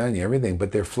Lord Chaitanya, everything,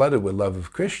 but they're flooded with love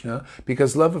of Krishna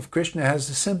because love of Krishna has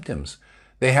the symptoms.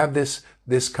 They have this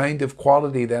kind of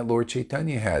quality that Lord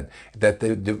Chaitanya had,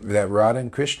 that Radha and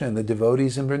Krishna and the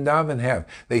devotees in Vrindavan have.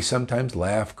 They sometimes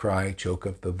laugh, cry, choke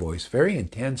up the voice. Very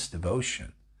intense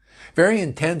devotion. Very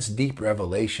intense, deep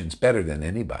revelations, better than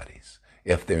anybody's.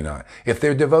 If they're not. If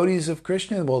they're devotees of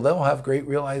Krishna, well, they'll have great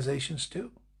realizations too.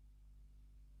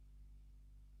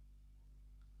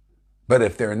 But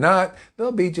if they're not,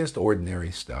 they'll be just ordinary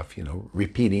stuff,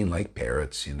 repeating like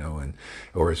parrots,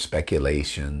 or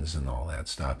speculations and all that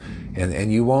stuff.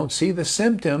 And you won't see the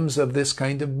symptoms of this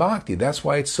kind of bhakti. That's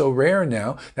why it's so rare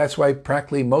now. That's why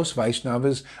practically most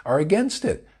Vaishnavas are against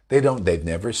it. They've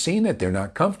never seen it. They're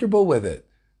not comfortable with it.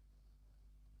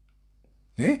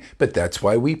 But that's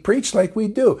why we preach like we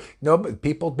do. But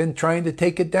people have been trying to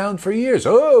take it down for years.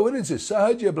 Oh, what is this?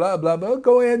 Sahaja, blah, blah, blah.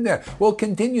 Go ahead there. We'll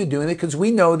continue doing it because we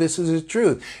know this is the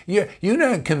truth. You're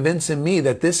not convincing me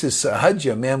that this is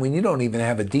sahaja, man, when you don't even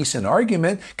have a decent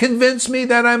argument. Convince me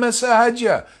that I'm a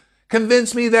sahaja.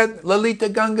 Convince me that Lalita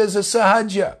Ganga is a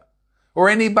sahaja. Or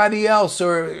anybody else,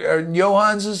 or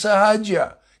Johan's a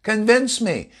sahaja. Convince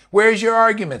me. Where's your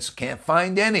arguments? Can't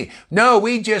find any. No,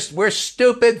 we're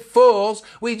stupid fools.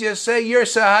 We just say you're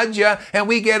sahaja and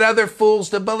we get other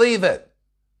fools to believe it.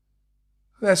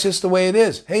 That's just the way it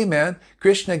is. Hey man,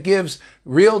 Krishna gives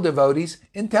real devotees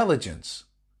intelligence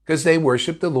because they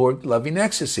worship the Lord loving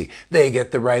ecstasy. They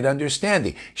get the right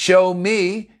understanding. Show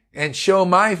me and show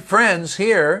my friends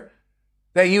here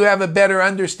that you have a better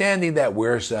understanding that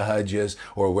we're sahajas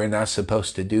or we're not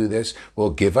supposed to do this. Well,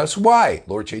 give us why.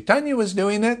 Lord Chaitanya was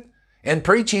doing it and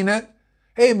preaching it.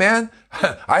 Hey man,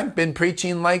 I've been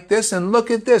preaching like this and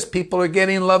look at this. People are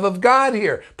getting love of God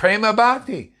here. Prema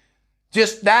Bhakti.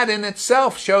 Just that in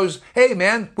itself shows, hey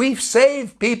man, we've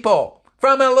saved people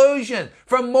from illusion,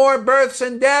 from more births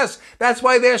and deaths. That's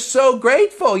why they're so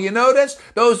grateful. You notice?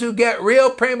 Those who get real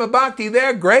Prema Bhakti,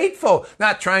 they're grateful.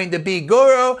 Not trying to be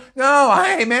guru. No,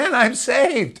 hey man, I'm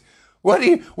saved.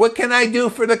 What can I do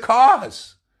for the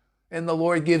cause? And the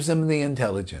Lord gives them the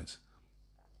intelligence.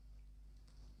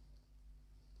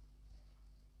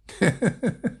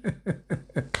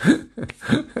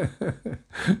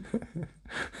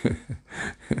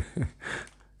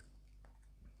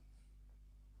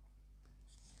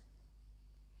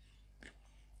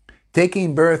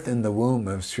 Taking birth in the womb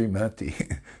of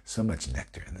Srimati. So much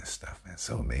nectar in this stuff, man.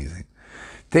 So amazing.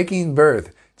 Taking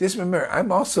birth. Just remember,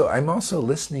 I'm also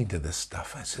listening to this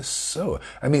stuff. It's just so,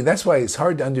 I mean, that's why it's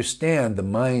hard to understand the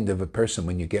mind of a person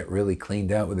when you get really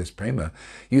cleaned out with this prema.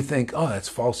 You think, oh, that's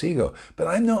false ego. But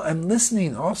I know I'm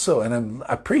listening also, and I'm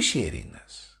appreciating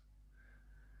this.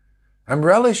 I'm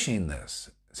relishing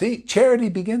this. See, charity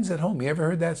begins at home. You ever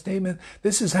heard that statement?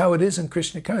 This is how it is in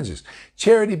Krishna consciousness.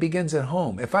 Charity begins at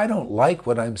home. If I don't like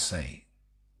what I'm saying,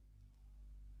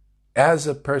 as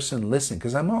a person listening,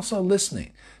 because I'm also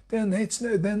listening,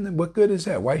 then what good is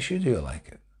that? Why should you like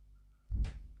it?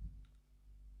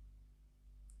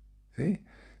 See?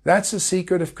 That's the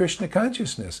secret of Krishna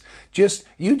consciousness.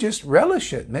 You just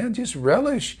relish it, man. Just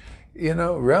relish,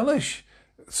 relish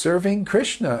serving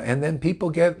Krishna. And then people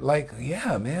get like,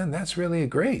 yeah, man, that's really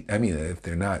great. I mean, if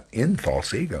they're not in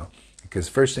false ego, because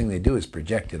first thing they do is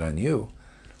project it on you.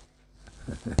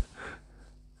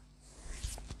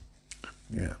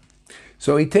 Yeah.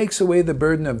 So he takes away the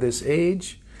burden of this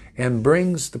age and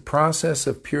brings the process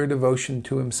of pure devotion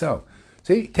to himself.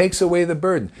 See, takes away the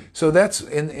burden. So that's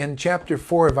in chapter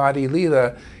 4 of Adi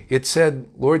Leela, it said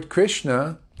Lord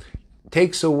Krishna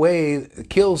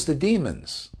kills the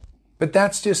demons. But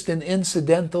that's just an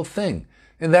incidental thing.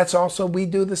 And that's also, we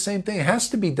do the same thing. It has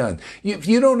to be done. If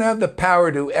you don't have the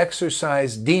power to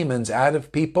exorcise demons out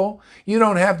of people, you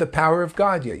don't have the power of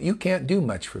God yet. You can't do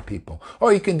much for people.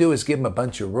 All you can do is give them a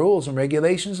bunch of rules and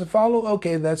regulations to follow.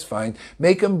 Okay, that's fine.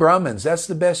 Make them Brahmins. That's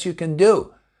the best you can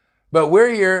do. But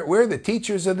we're the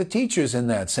teachers of the teachers in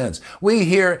that sense. We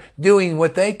here doing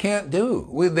what they can't do.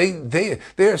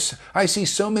 I see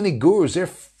so many gurus.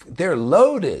 They're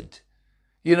loaded.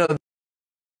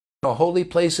 Holy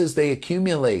places, they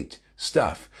accumulate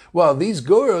stuff. Well, these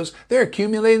gurus, they're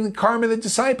accumulating the karma of the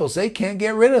disciples. They can't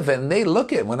get rid of it.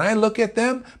 And when I look at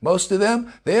them, most of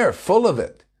them, they are full of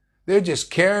it. They're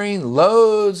just carrying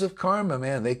loads of karma,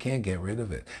 man. They can't get rid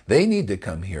of it. They need to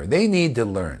come here. They need to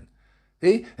learn.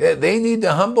 They need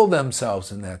to humble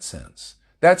themselves in that sense.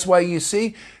 That's why you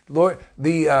see, Lord,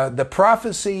 the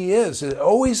prophecy is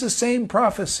always the same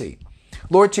prophecy.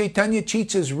 Lord Chaitanya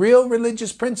teaches real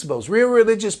religious principles. Real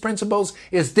religious principles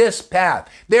is this path.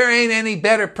 There ain't any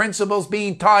better principles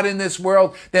being taught in this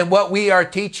world than what we are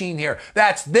teaching here.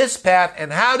 That's this path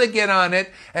and how to get on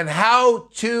it and how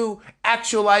to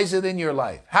actualize it in your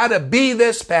life. How to be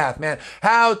this path, man.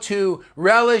 How to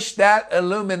relish that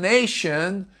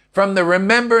illumination from the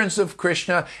remembrance of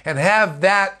Krishna and have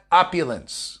that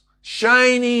opulence.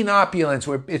 Shining opulence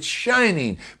where it's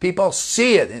shining. People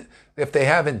see it. If they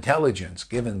have intelligence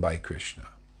given by Krishna.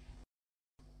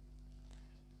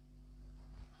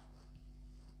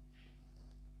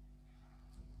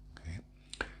 Okay.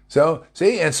 So,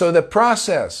 see, and so the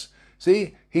process,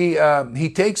 see,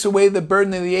 he takes away the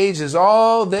burden of the ages,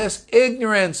 all this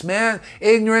ignorance, man,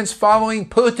 ignorance following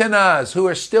putanas who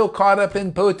are still caught up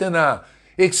in putana.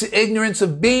 It's ignorance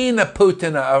of being a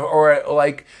putana, or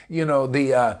like,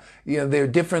 there are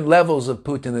different levels of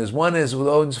putanas. One is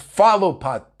those follow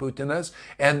putanas,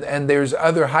 and there's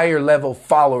other higher level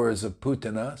followers of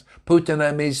putanas.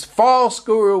 Putana means false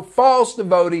guru, false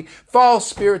devotee, false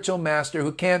spiritual master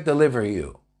who can't deliver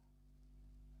you.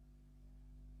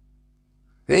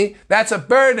 See? That's a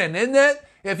burden, isn't it?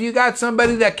 If you got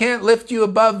somebody that can't lift you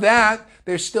above that,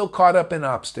 they're still caught up in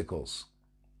obstacles.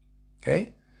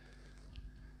 Okay?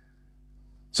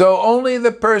 So only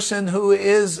the person who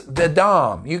is the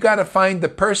Dham. You got to find the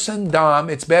person Dham.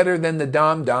 It's better than the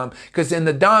Dham, because in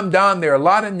the Dham, there are a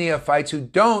lot of neophytes who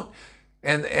don't,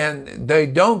 and they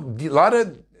don't, a lot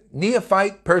of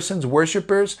neophyte persons,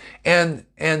 worshipers, and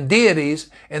deities,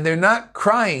 and they're not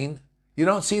crying. You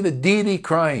don't see the deity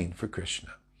crying for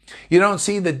Krishna. You don't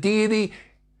see the deity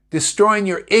destroying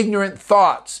your ignorant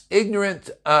thoughts, ignorant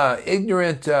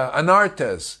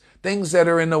anarthas, things that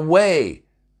are in the way.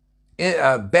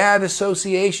 Bad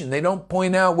association. They don't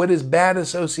point out what is bad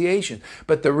association.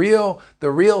 But the real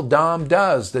Dham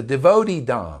does, the devotee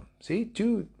Dham. See,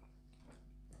 two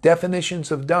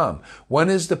definitions of Dham. One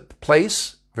is the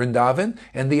place, Vrindavan,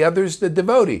 and the other is the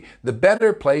devotee. The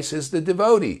better place is the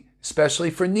devotee, especially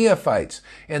for neophytes.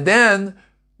 And then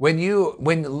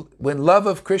when love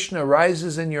of Krishna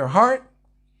rises in your heart,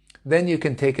 then you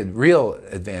can take a real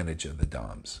advantage of the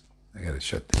Dhams. I got to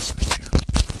shut this thing here.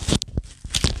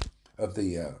 Of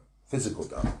the physical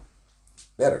Dham.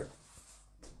 Better.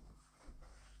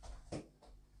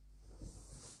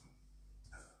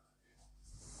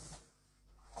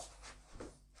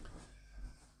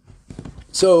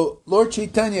 So Lord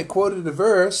Chaitanya quoted a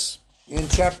verse in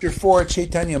chapter 4,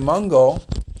 Chaitanya Mangal.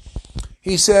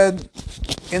 He said,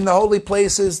 in the holy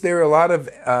places, there are a lot of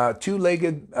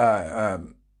two-legged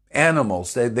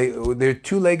animals. They're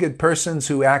two-legged persons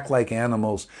who act like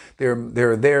animals.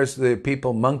 There's the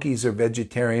people, monkeys are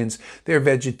vegetarians. There are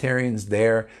vegetarians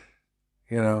there,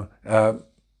 and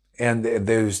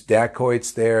there's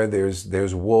dacoits there.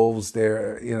 There's wolves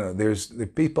there. There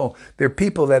are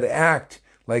people that act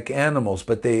like animals,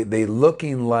 but they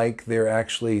looking like they're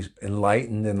actually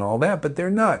enlightened and all that, but they're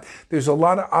not. There's a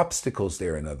lot of obstacles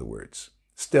there, in other words,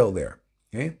 still there.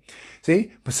 Okay?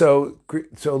 See? So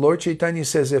Lord Chaitanya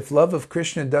says, if love of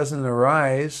Krishna doesn't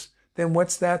arise, then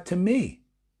what's that to me?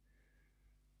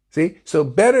 See? So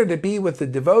better to be with the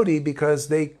devotee, because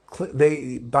they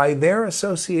by their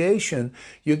association,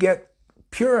 you get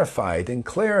purified and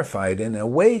clarified and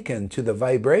awakened to the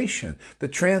vibration, the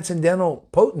transcendental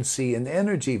potency and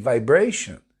energy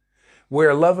vibration,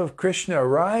 where love of Krishna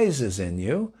arises in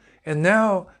you. And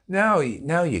now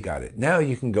you got it. Now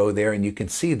you can go there and you can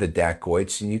see the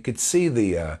dacoits, and you can see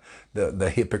the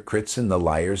hypocrites and the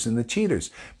liars and the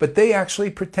cheaters. But they actually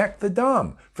protect the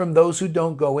Dham from those who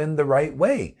don't go in the right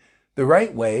way. The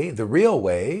right way, the real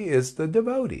way, is the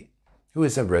devotee who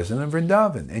is a resident of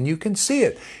Vrindavan. And you can see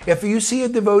it. If you see a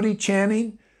devotee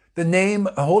chanting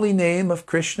the holy name of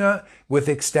Krishna with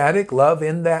ecstatic love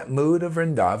in that mood of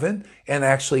Vrindavan and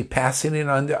actually passing it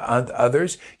on to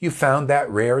others, you found that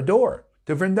rare door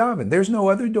to Vrindavan. There's no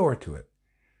other door to it.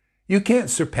 You can't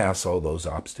surpass all those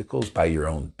obstacles by your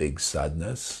own big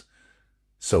sadhanas,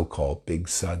 so-called big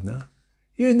sadhana.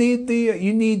 You need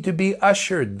to be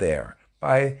ushered there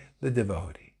by the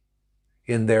devotee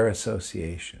in their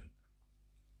association.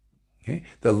 Okay?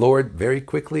 The Lord very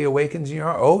quickly awakens your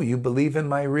heart. Oh, you believe in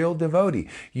my real devotee.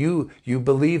 You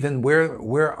believe in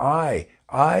where I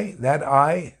am,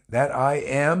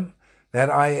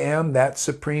 that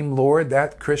Supreme Lord,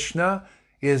 that Krishna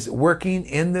is working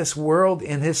in this world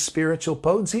in his spiritual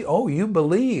potency. Oh, you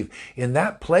believe in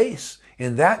that place,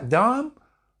 in that Dham?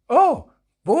 Oh,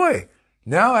 boy,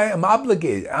 now I am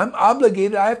obligated. I'm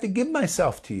obligated. I have to give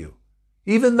myself to you.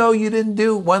 Even though you didn't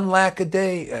do 1 lakh a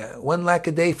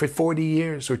day for 40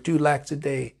 years, or 2 lakhs a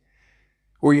day,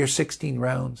 or your 16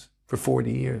 rounds for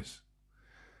 40 years.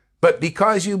 But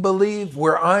because you believe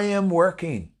where I am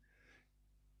working,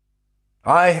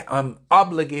 I am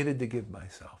obligated to give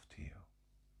myself to you.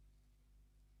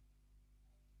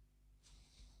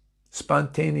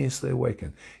 Spontaneously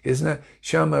awakened. Isn't that?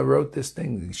 Shama wrote this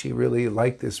thing. She really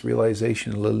liked this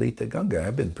realization of Lalita Ganga.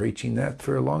 I've been preaching that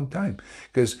for a long time,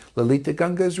 because Lalita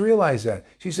Ganga has realized that.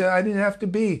 She said, I didn't have to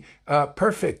be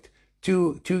perfect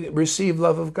to receive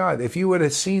love of God. If you would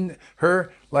have seen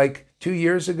her like 2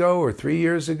 years ago or 3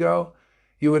 years ago,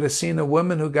 you would have seen a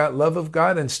woman who got love of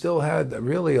God and still had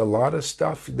really a lot of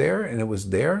stuff there, and it was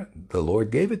there. The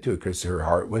Lord gave it to her because her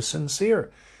heart was sincere.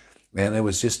 And it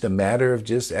was just a matter of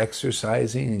just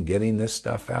exercising and getting this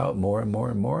stuff out more and more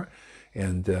and more.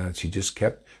 And she just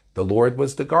kept, the Lord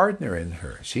was the gardener in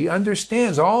her. She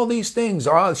understands all these things.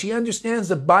 She understands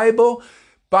the Bible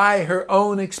by her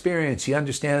own experience. She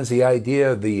understands the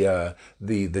idea of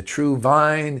the true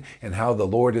vine and how the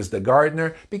Lord is the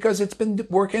gardener, because it's been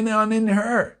working on in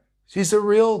her. She's a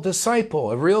real disciple,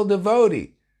 a real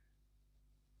devotee.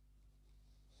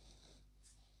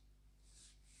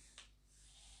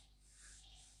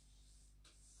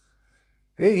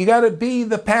 You got to be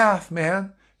the path,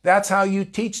 man. That's how you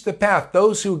teach the path.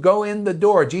 Those who go in the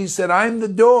door. Jesus said, I'm the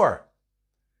door.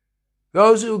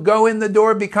 Those who go in the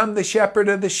door become the shepherd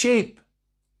of the sheep.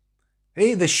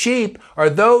 See, the sheep are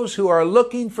those who are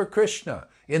looking for Krishna.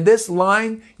 In this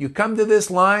line, you come to this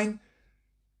line.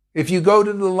 If you go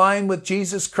to the line with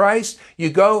Jesus Christ, you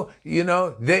go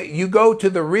to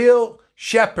the real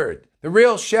shepherd. The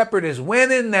real shepherd is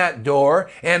went in that door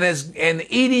and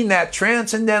eating that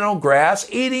transcendental grass,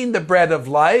 eating the bread of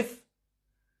life.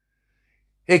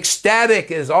 Ecstatic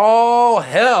is all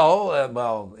hell.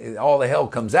 All the hell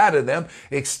comes out of them.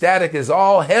 Ecstatic is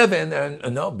all heaven,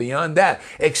 and no, beyond that.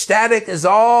 Ecstatic is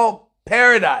all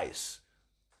paradise.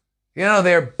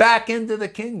 They're back into the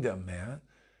kingdom, man.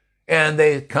 And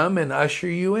they come and usher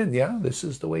you in. Yeah, this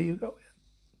is the way you go.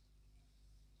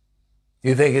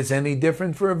 You think it's any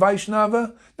different for a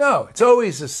Vaishnava? No, it's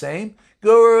always the same.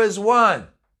 Guru is one.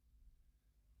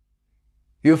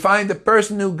 You find the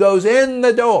person who goes in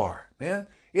the door, man.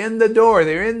 In the door,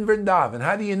 they're in Vrindavan.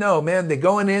 How do you know, man? They're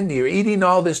going in, they're eating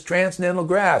all this transcendental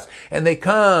grass, and they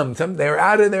come, they're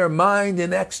out of their mind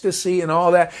in ecstasy and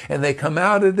all that, and they come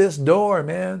out of this door,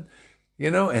 man,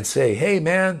 and say, hey,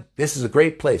 man, this is a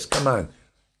great place. Come on,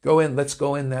 go in, let's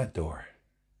go in that door.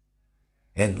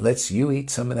 and lets you eat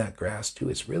some of that grass too.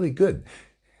 It's really good.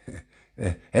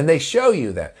 And they show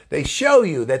you that. They show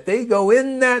you that they go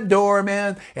in that door,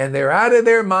 man, and they're out of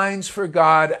their minds for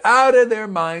God, out of their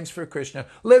minds for Krishna.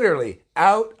 Literally,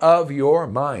 out of your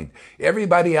mind.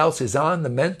 Everybody else is on the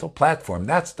mental platform.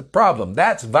 That's the problem.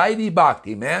 That's Vaidhi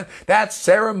Bhakti, man. That's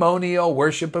ceremonial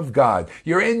worship of God.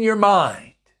 You're in your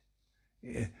mind.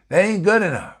 That ain't good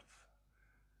enough.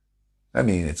 I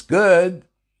mean, it's good,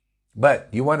 but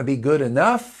you want to be good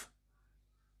enough?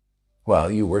 Well,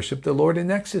 you worship the Lord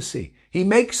in ecstasy. He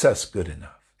makes us good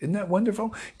enough. Isn't that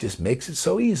wonderful? Just makes it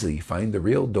so easy. You find the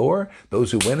real door.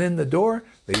 Those who went in the door,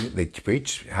 they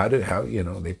preach how they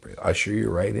usher you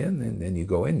right in, and then you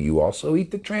go in. You also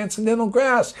eat the transcendental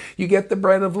grass. You get the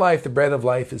bread of life. The bread of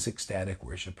life is ecstatic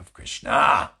worship of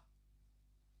Krishna.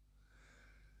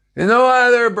 There's no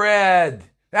other bread.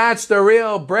 That's the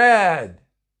real bread.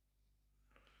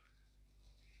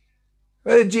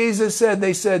 What Jesus said,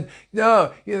 they said,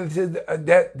 no,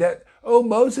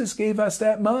 Moses gave us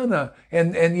that manna.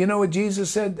 And you know what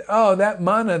Jesus said? Oh, that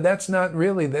manna, that's not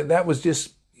really, that was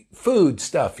just food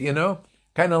stuff,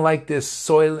 kind of like this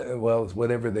soil, well,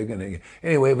 whatever they're going to get.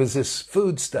 Anyway, it was this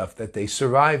food stuff that they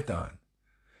survived on.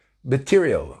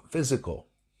 Material, physical.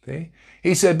 See?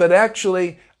 He said, but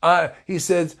actually, he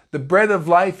says, the bread of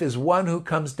life is one who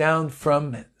comes down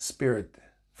from spirit,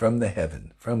 from the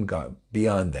heaven, from God,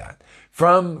 beyond that,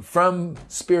 from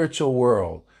spiritual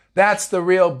world. That's the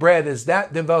real bread, is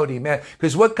that devotee, man.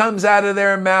 Because what comes out of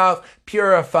their mouth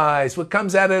purifies. What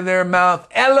comes out of their mouth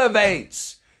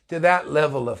elevates to that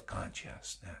level of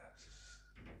consciousness.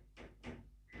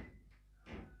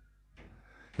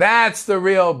 That's the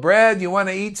real bread. You want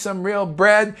to eat some real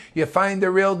bread? You find the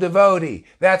real devotee.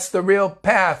 That's the real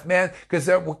path, man, because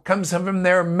what comes from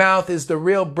their mouth is the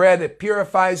real bread. It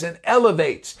purifies and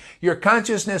elevates your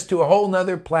consciousness to a whole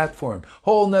nother platform,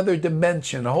 whole nother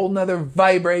dimension, a whole nother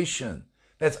vibration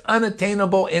that's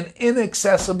unattainable and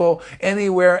inaccessible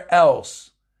anywhere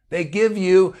else. They give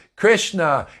you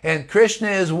Krishna, and Krishna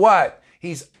is what?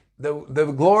 He's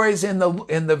the glories in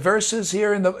the verses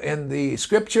here in the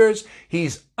scriptures.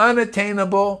 He's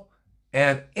unattainable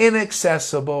and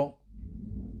inaccessible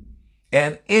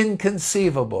and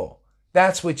inconceivable.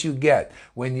 That's what you get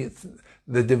when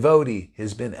the devotee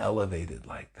has been elevated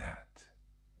like that.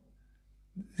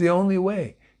 It's the only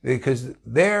way, because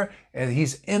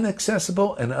he's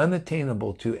inaccessible and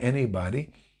unattainable to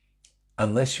anybody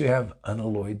unless you have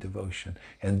unalloyed devotion.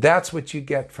 And that's what you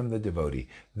get from the devotee.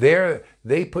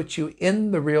 They put you in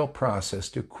the real process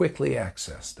to quickly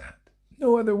access that.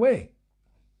 No other way.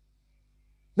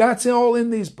 That's all in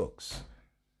these books.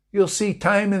 You'll see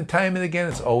time and time and again,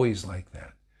 it's always like that.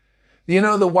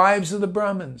 The wives of the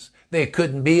Brahmins, they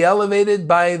couldn't be elevated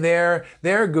by their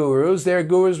gurus. Their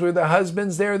gurus were the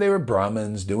husbands there. They were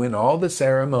Brahmins doing all the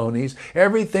ceremonies,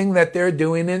 everything that they're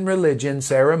doing in religion,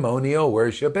 ceremonial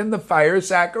worship and the fire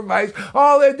sacrifice,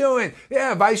 all they're doing.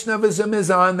 Yeah, Vaishnavism is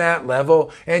on that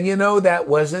level. And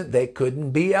they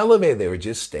couldn't be elevated. They were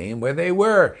just staying where they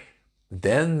were.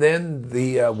 Then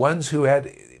the ones who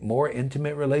had more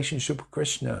intimate relationship with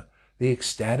Krishna, the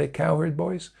ecstatic cowherd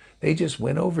boys, they just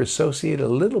went over, associated a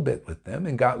little bit with them,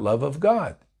 and got love of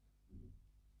God.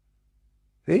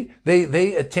 See?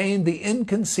 They attained the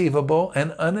inconceivable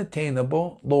and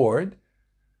unattainable Lord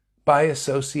by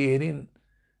associating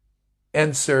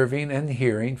and serving and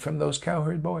hearing from those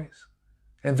cowherd boys.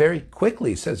 And very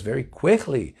quickly, it says very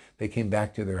quickly, they came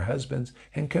back to their husbands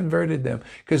and converted them.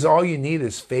 Because all you need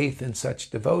is faith in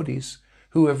such devotees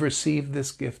who have received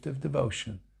this gift of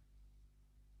devotion.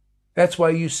 That's why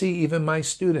you see even my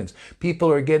students,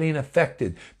 people are getting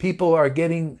affected. People are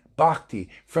getting bhakti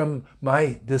from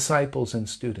my disciples and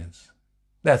students.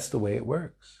 That's the way it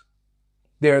works.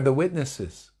 They're the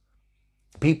witnesses.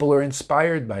 People are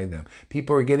inspired by them.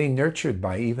 People are getting nurtured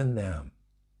by even them.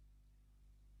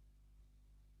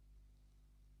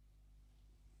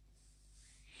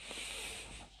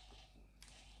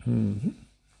 Mm-hmm.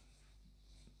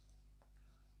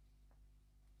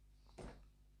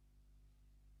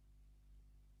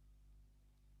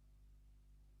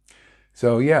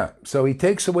 So he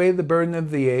takes away the burden of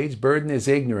the age. Burden is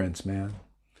ignorance, man.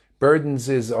 Burdens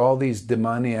is all these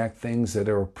demoniac things that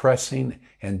are oppressing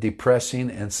and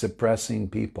depressing and suppressing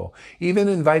people. Even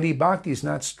in Vaidhi Bhakti is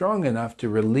not strong enough to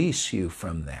release you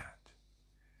from that.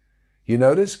 You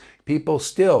notice people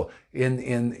still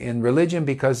in religion,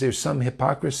 because there's some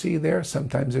hypocrisy there,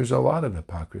 sometimes there's a lot of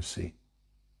hypocrisy.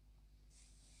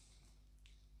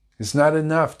 It's not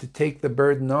enough to take the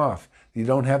burden off. You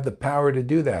don't have the power to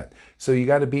do that. So you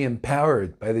got to be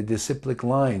empowered by the disciplic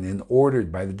line and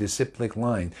ordered by the disciplic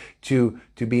line to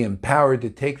be empowered to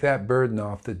take that burden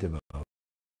off the devotee.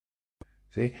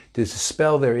 See? To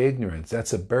dispel their ignorance.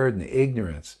 That's a burden.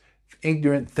 Ignorance.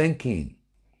 Ignorant thinking.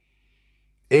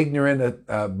 Ignorant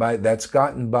that's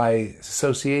gotten by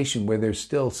association where there's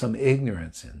still some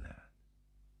ignorance in that.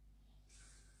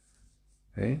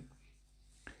 See?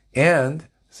 And,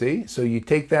 see, so you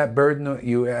take that burden,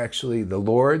 you actually, the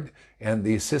Lord and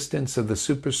the assistance of the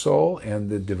super soul and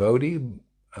the devotee,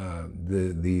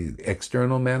 the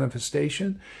external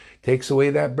manifestation, takes away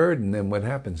that burden. Then what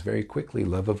happens? Very quickly,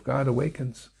 love of God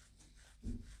awakens.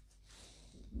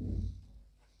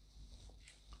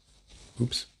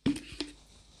 Oops.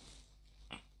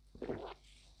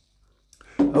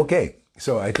 Okay,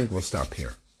 so I think we'll stop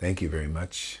here. Thank you very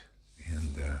much.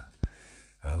 And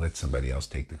let somebody else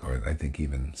take the course. I think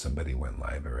even somebody went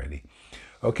live already.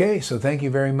 Okay, so thank you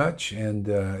very much. And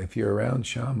if you're around,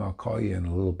 Sham, I'll call you in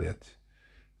a little bit.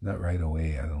 Not right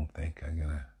away, I don't think. I'm going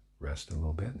to rest a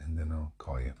little bit, and then I'll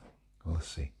call you. Well, let's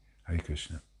see. Hare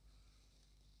Krishna.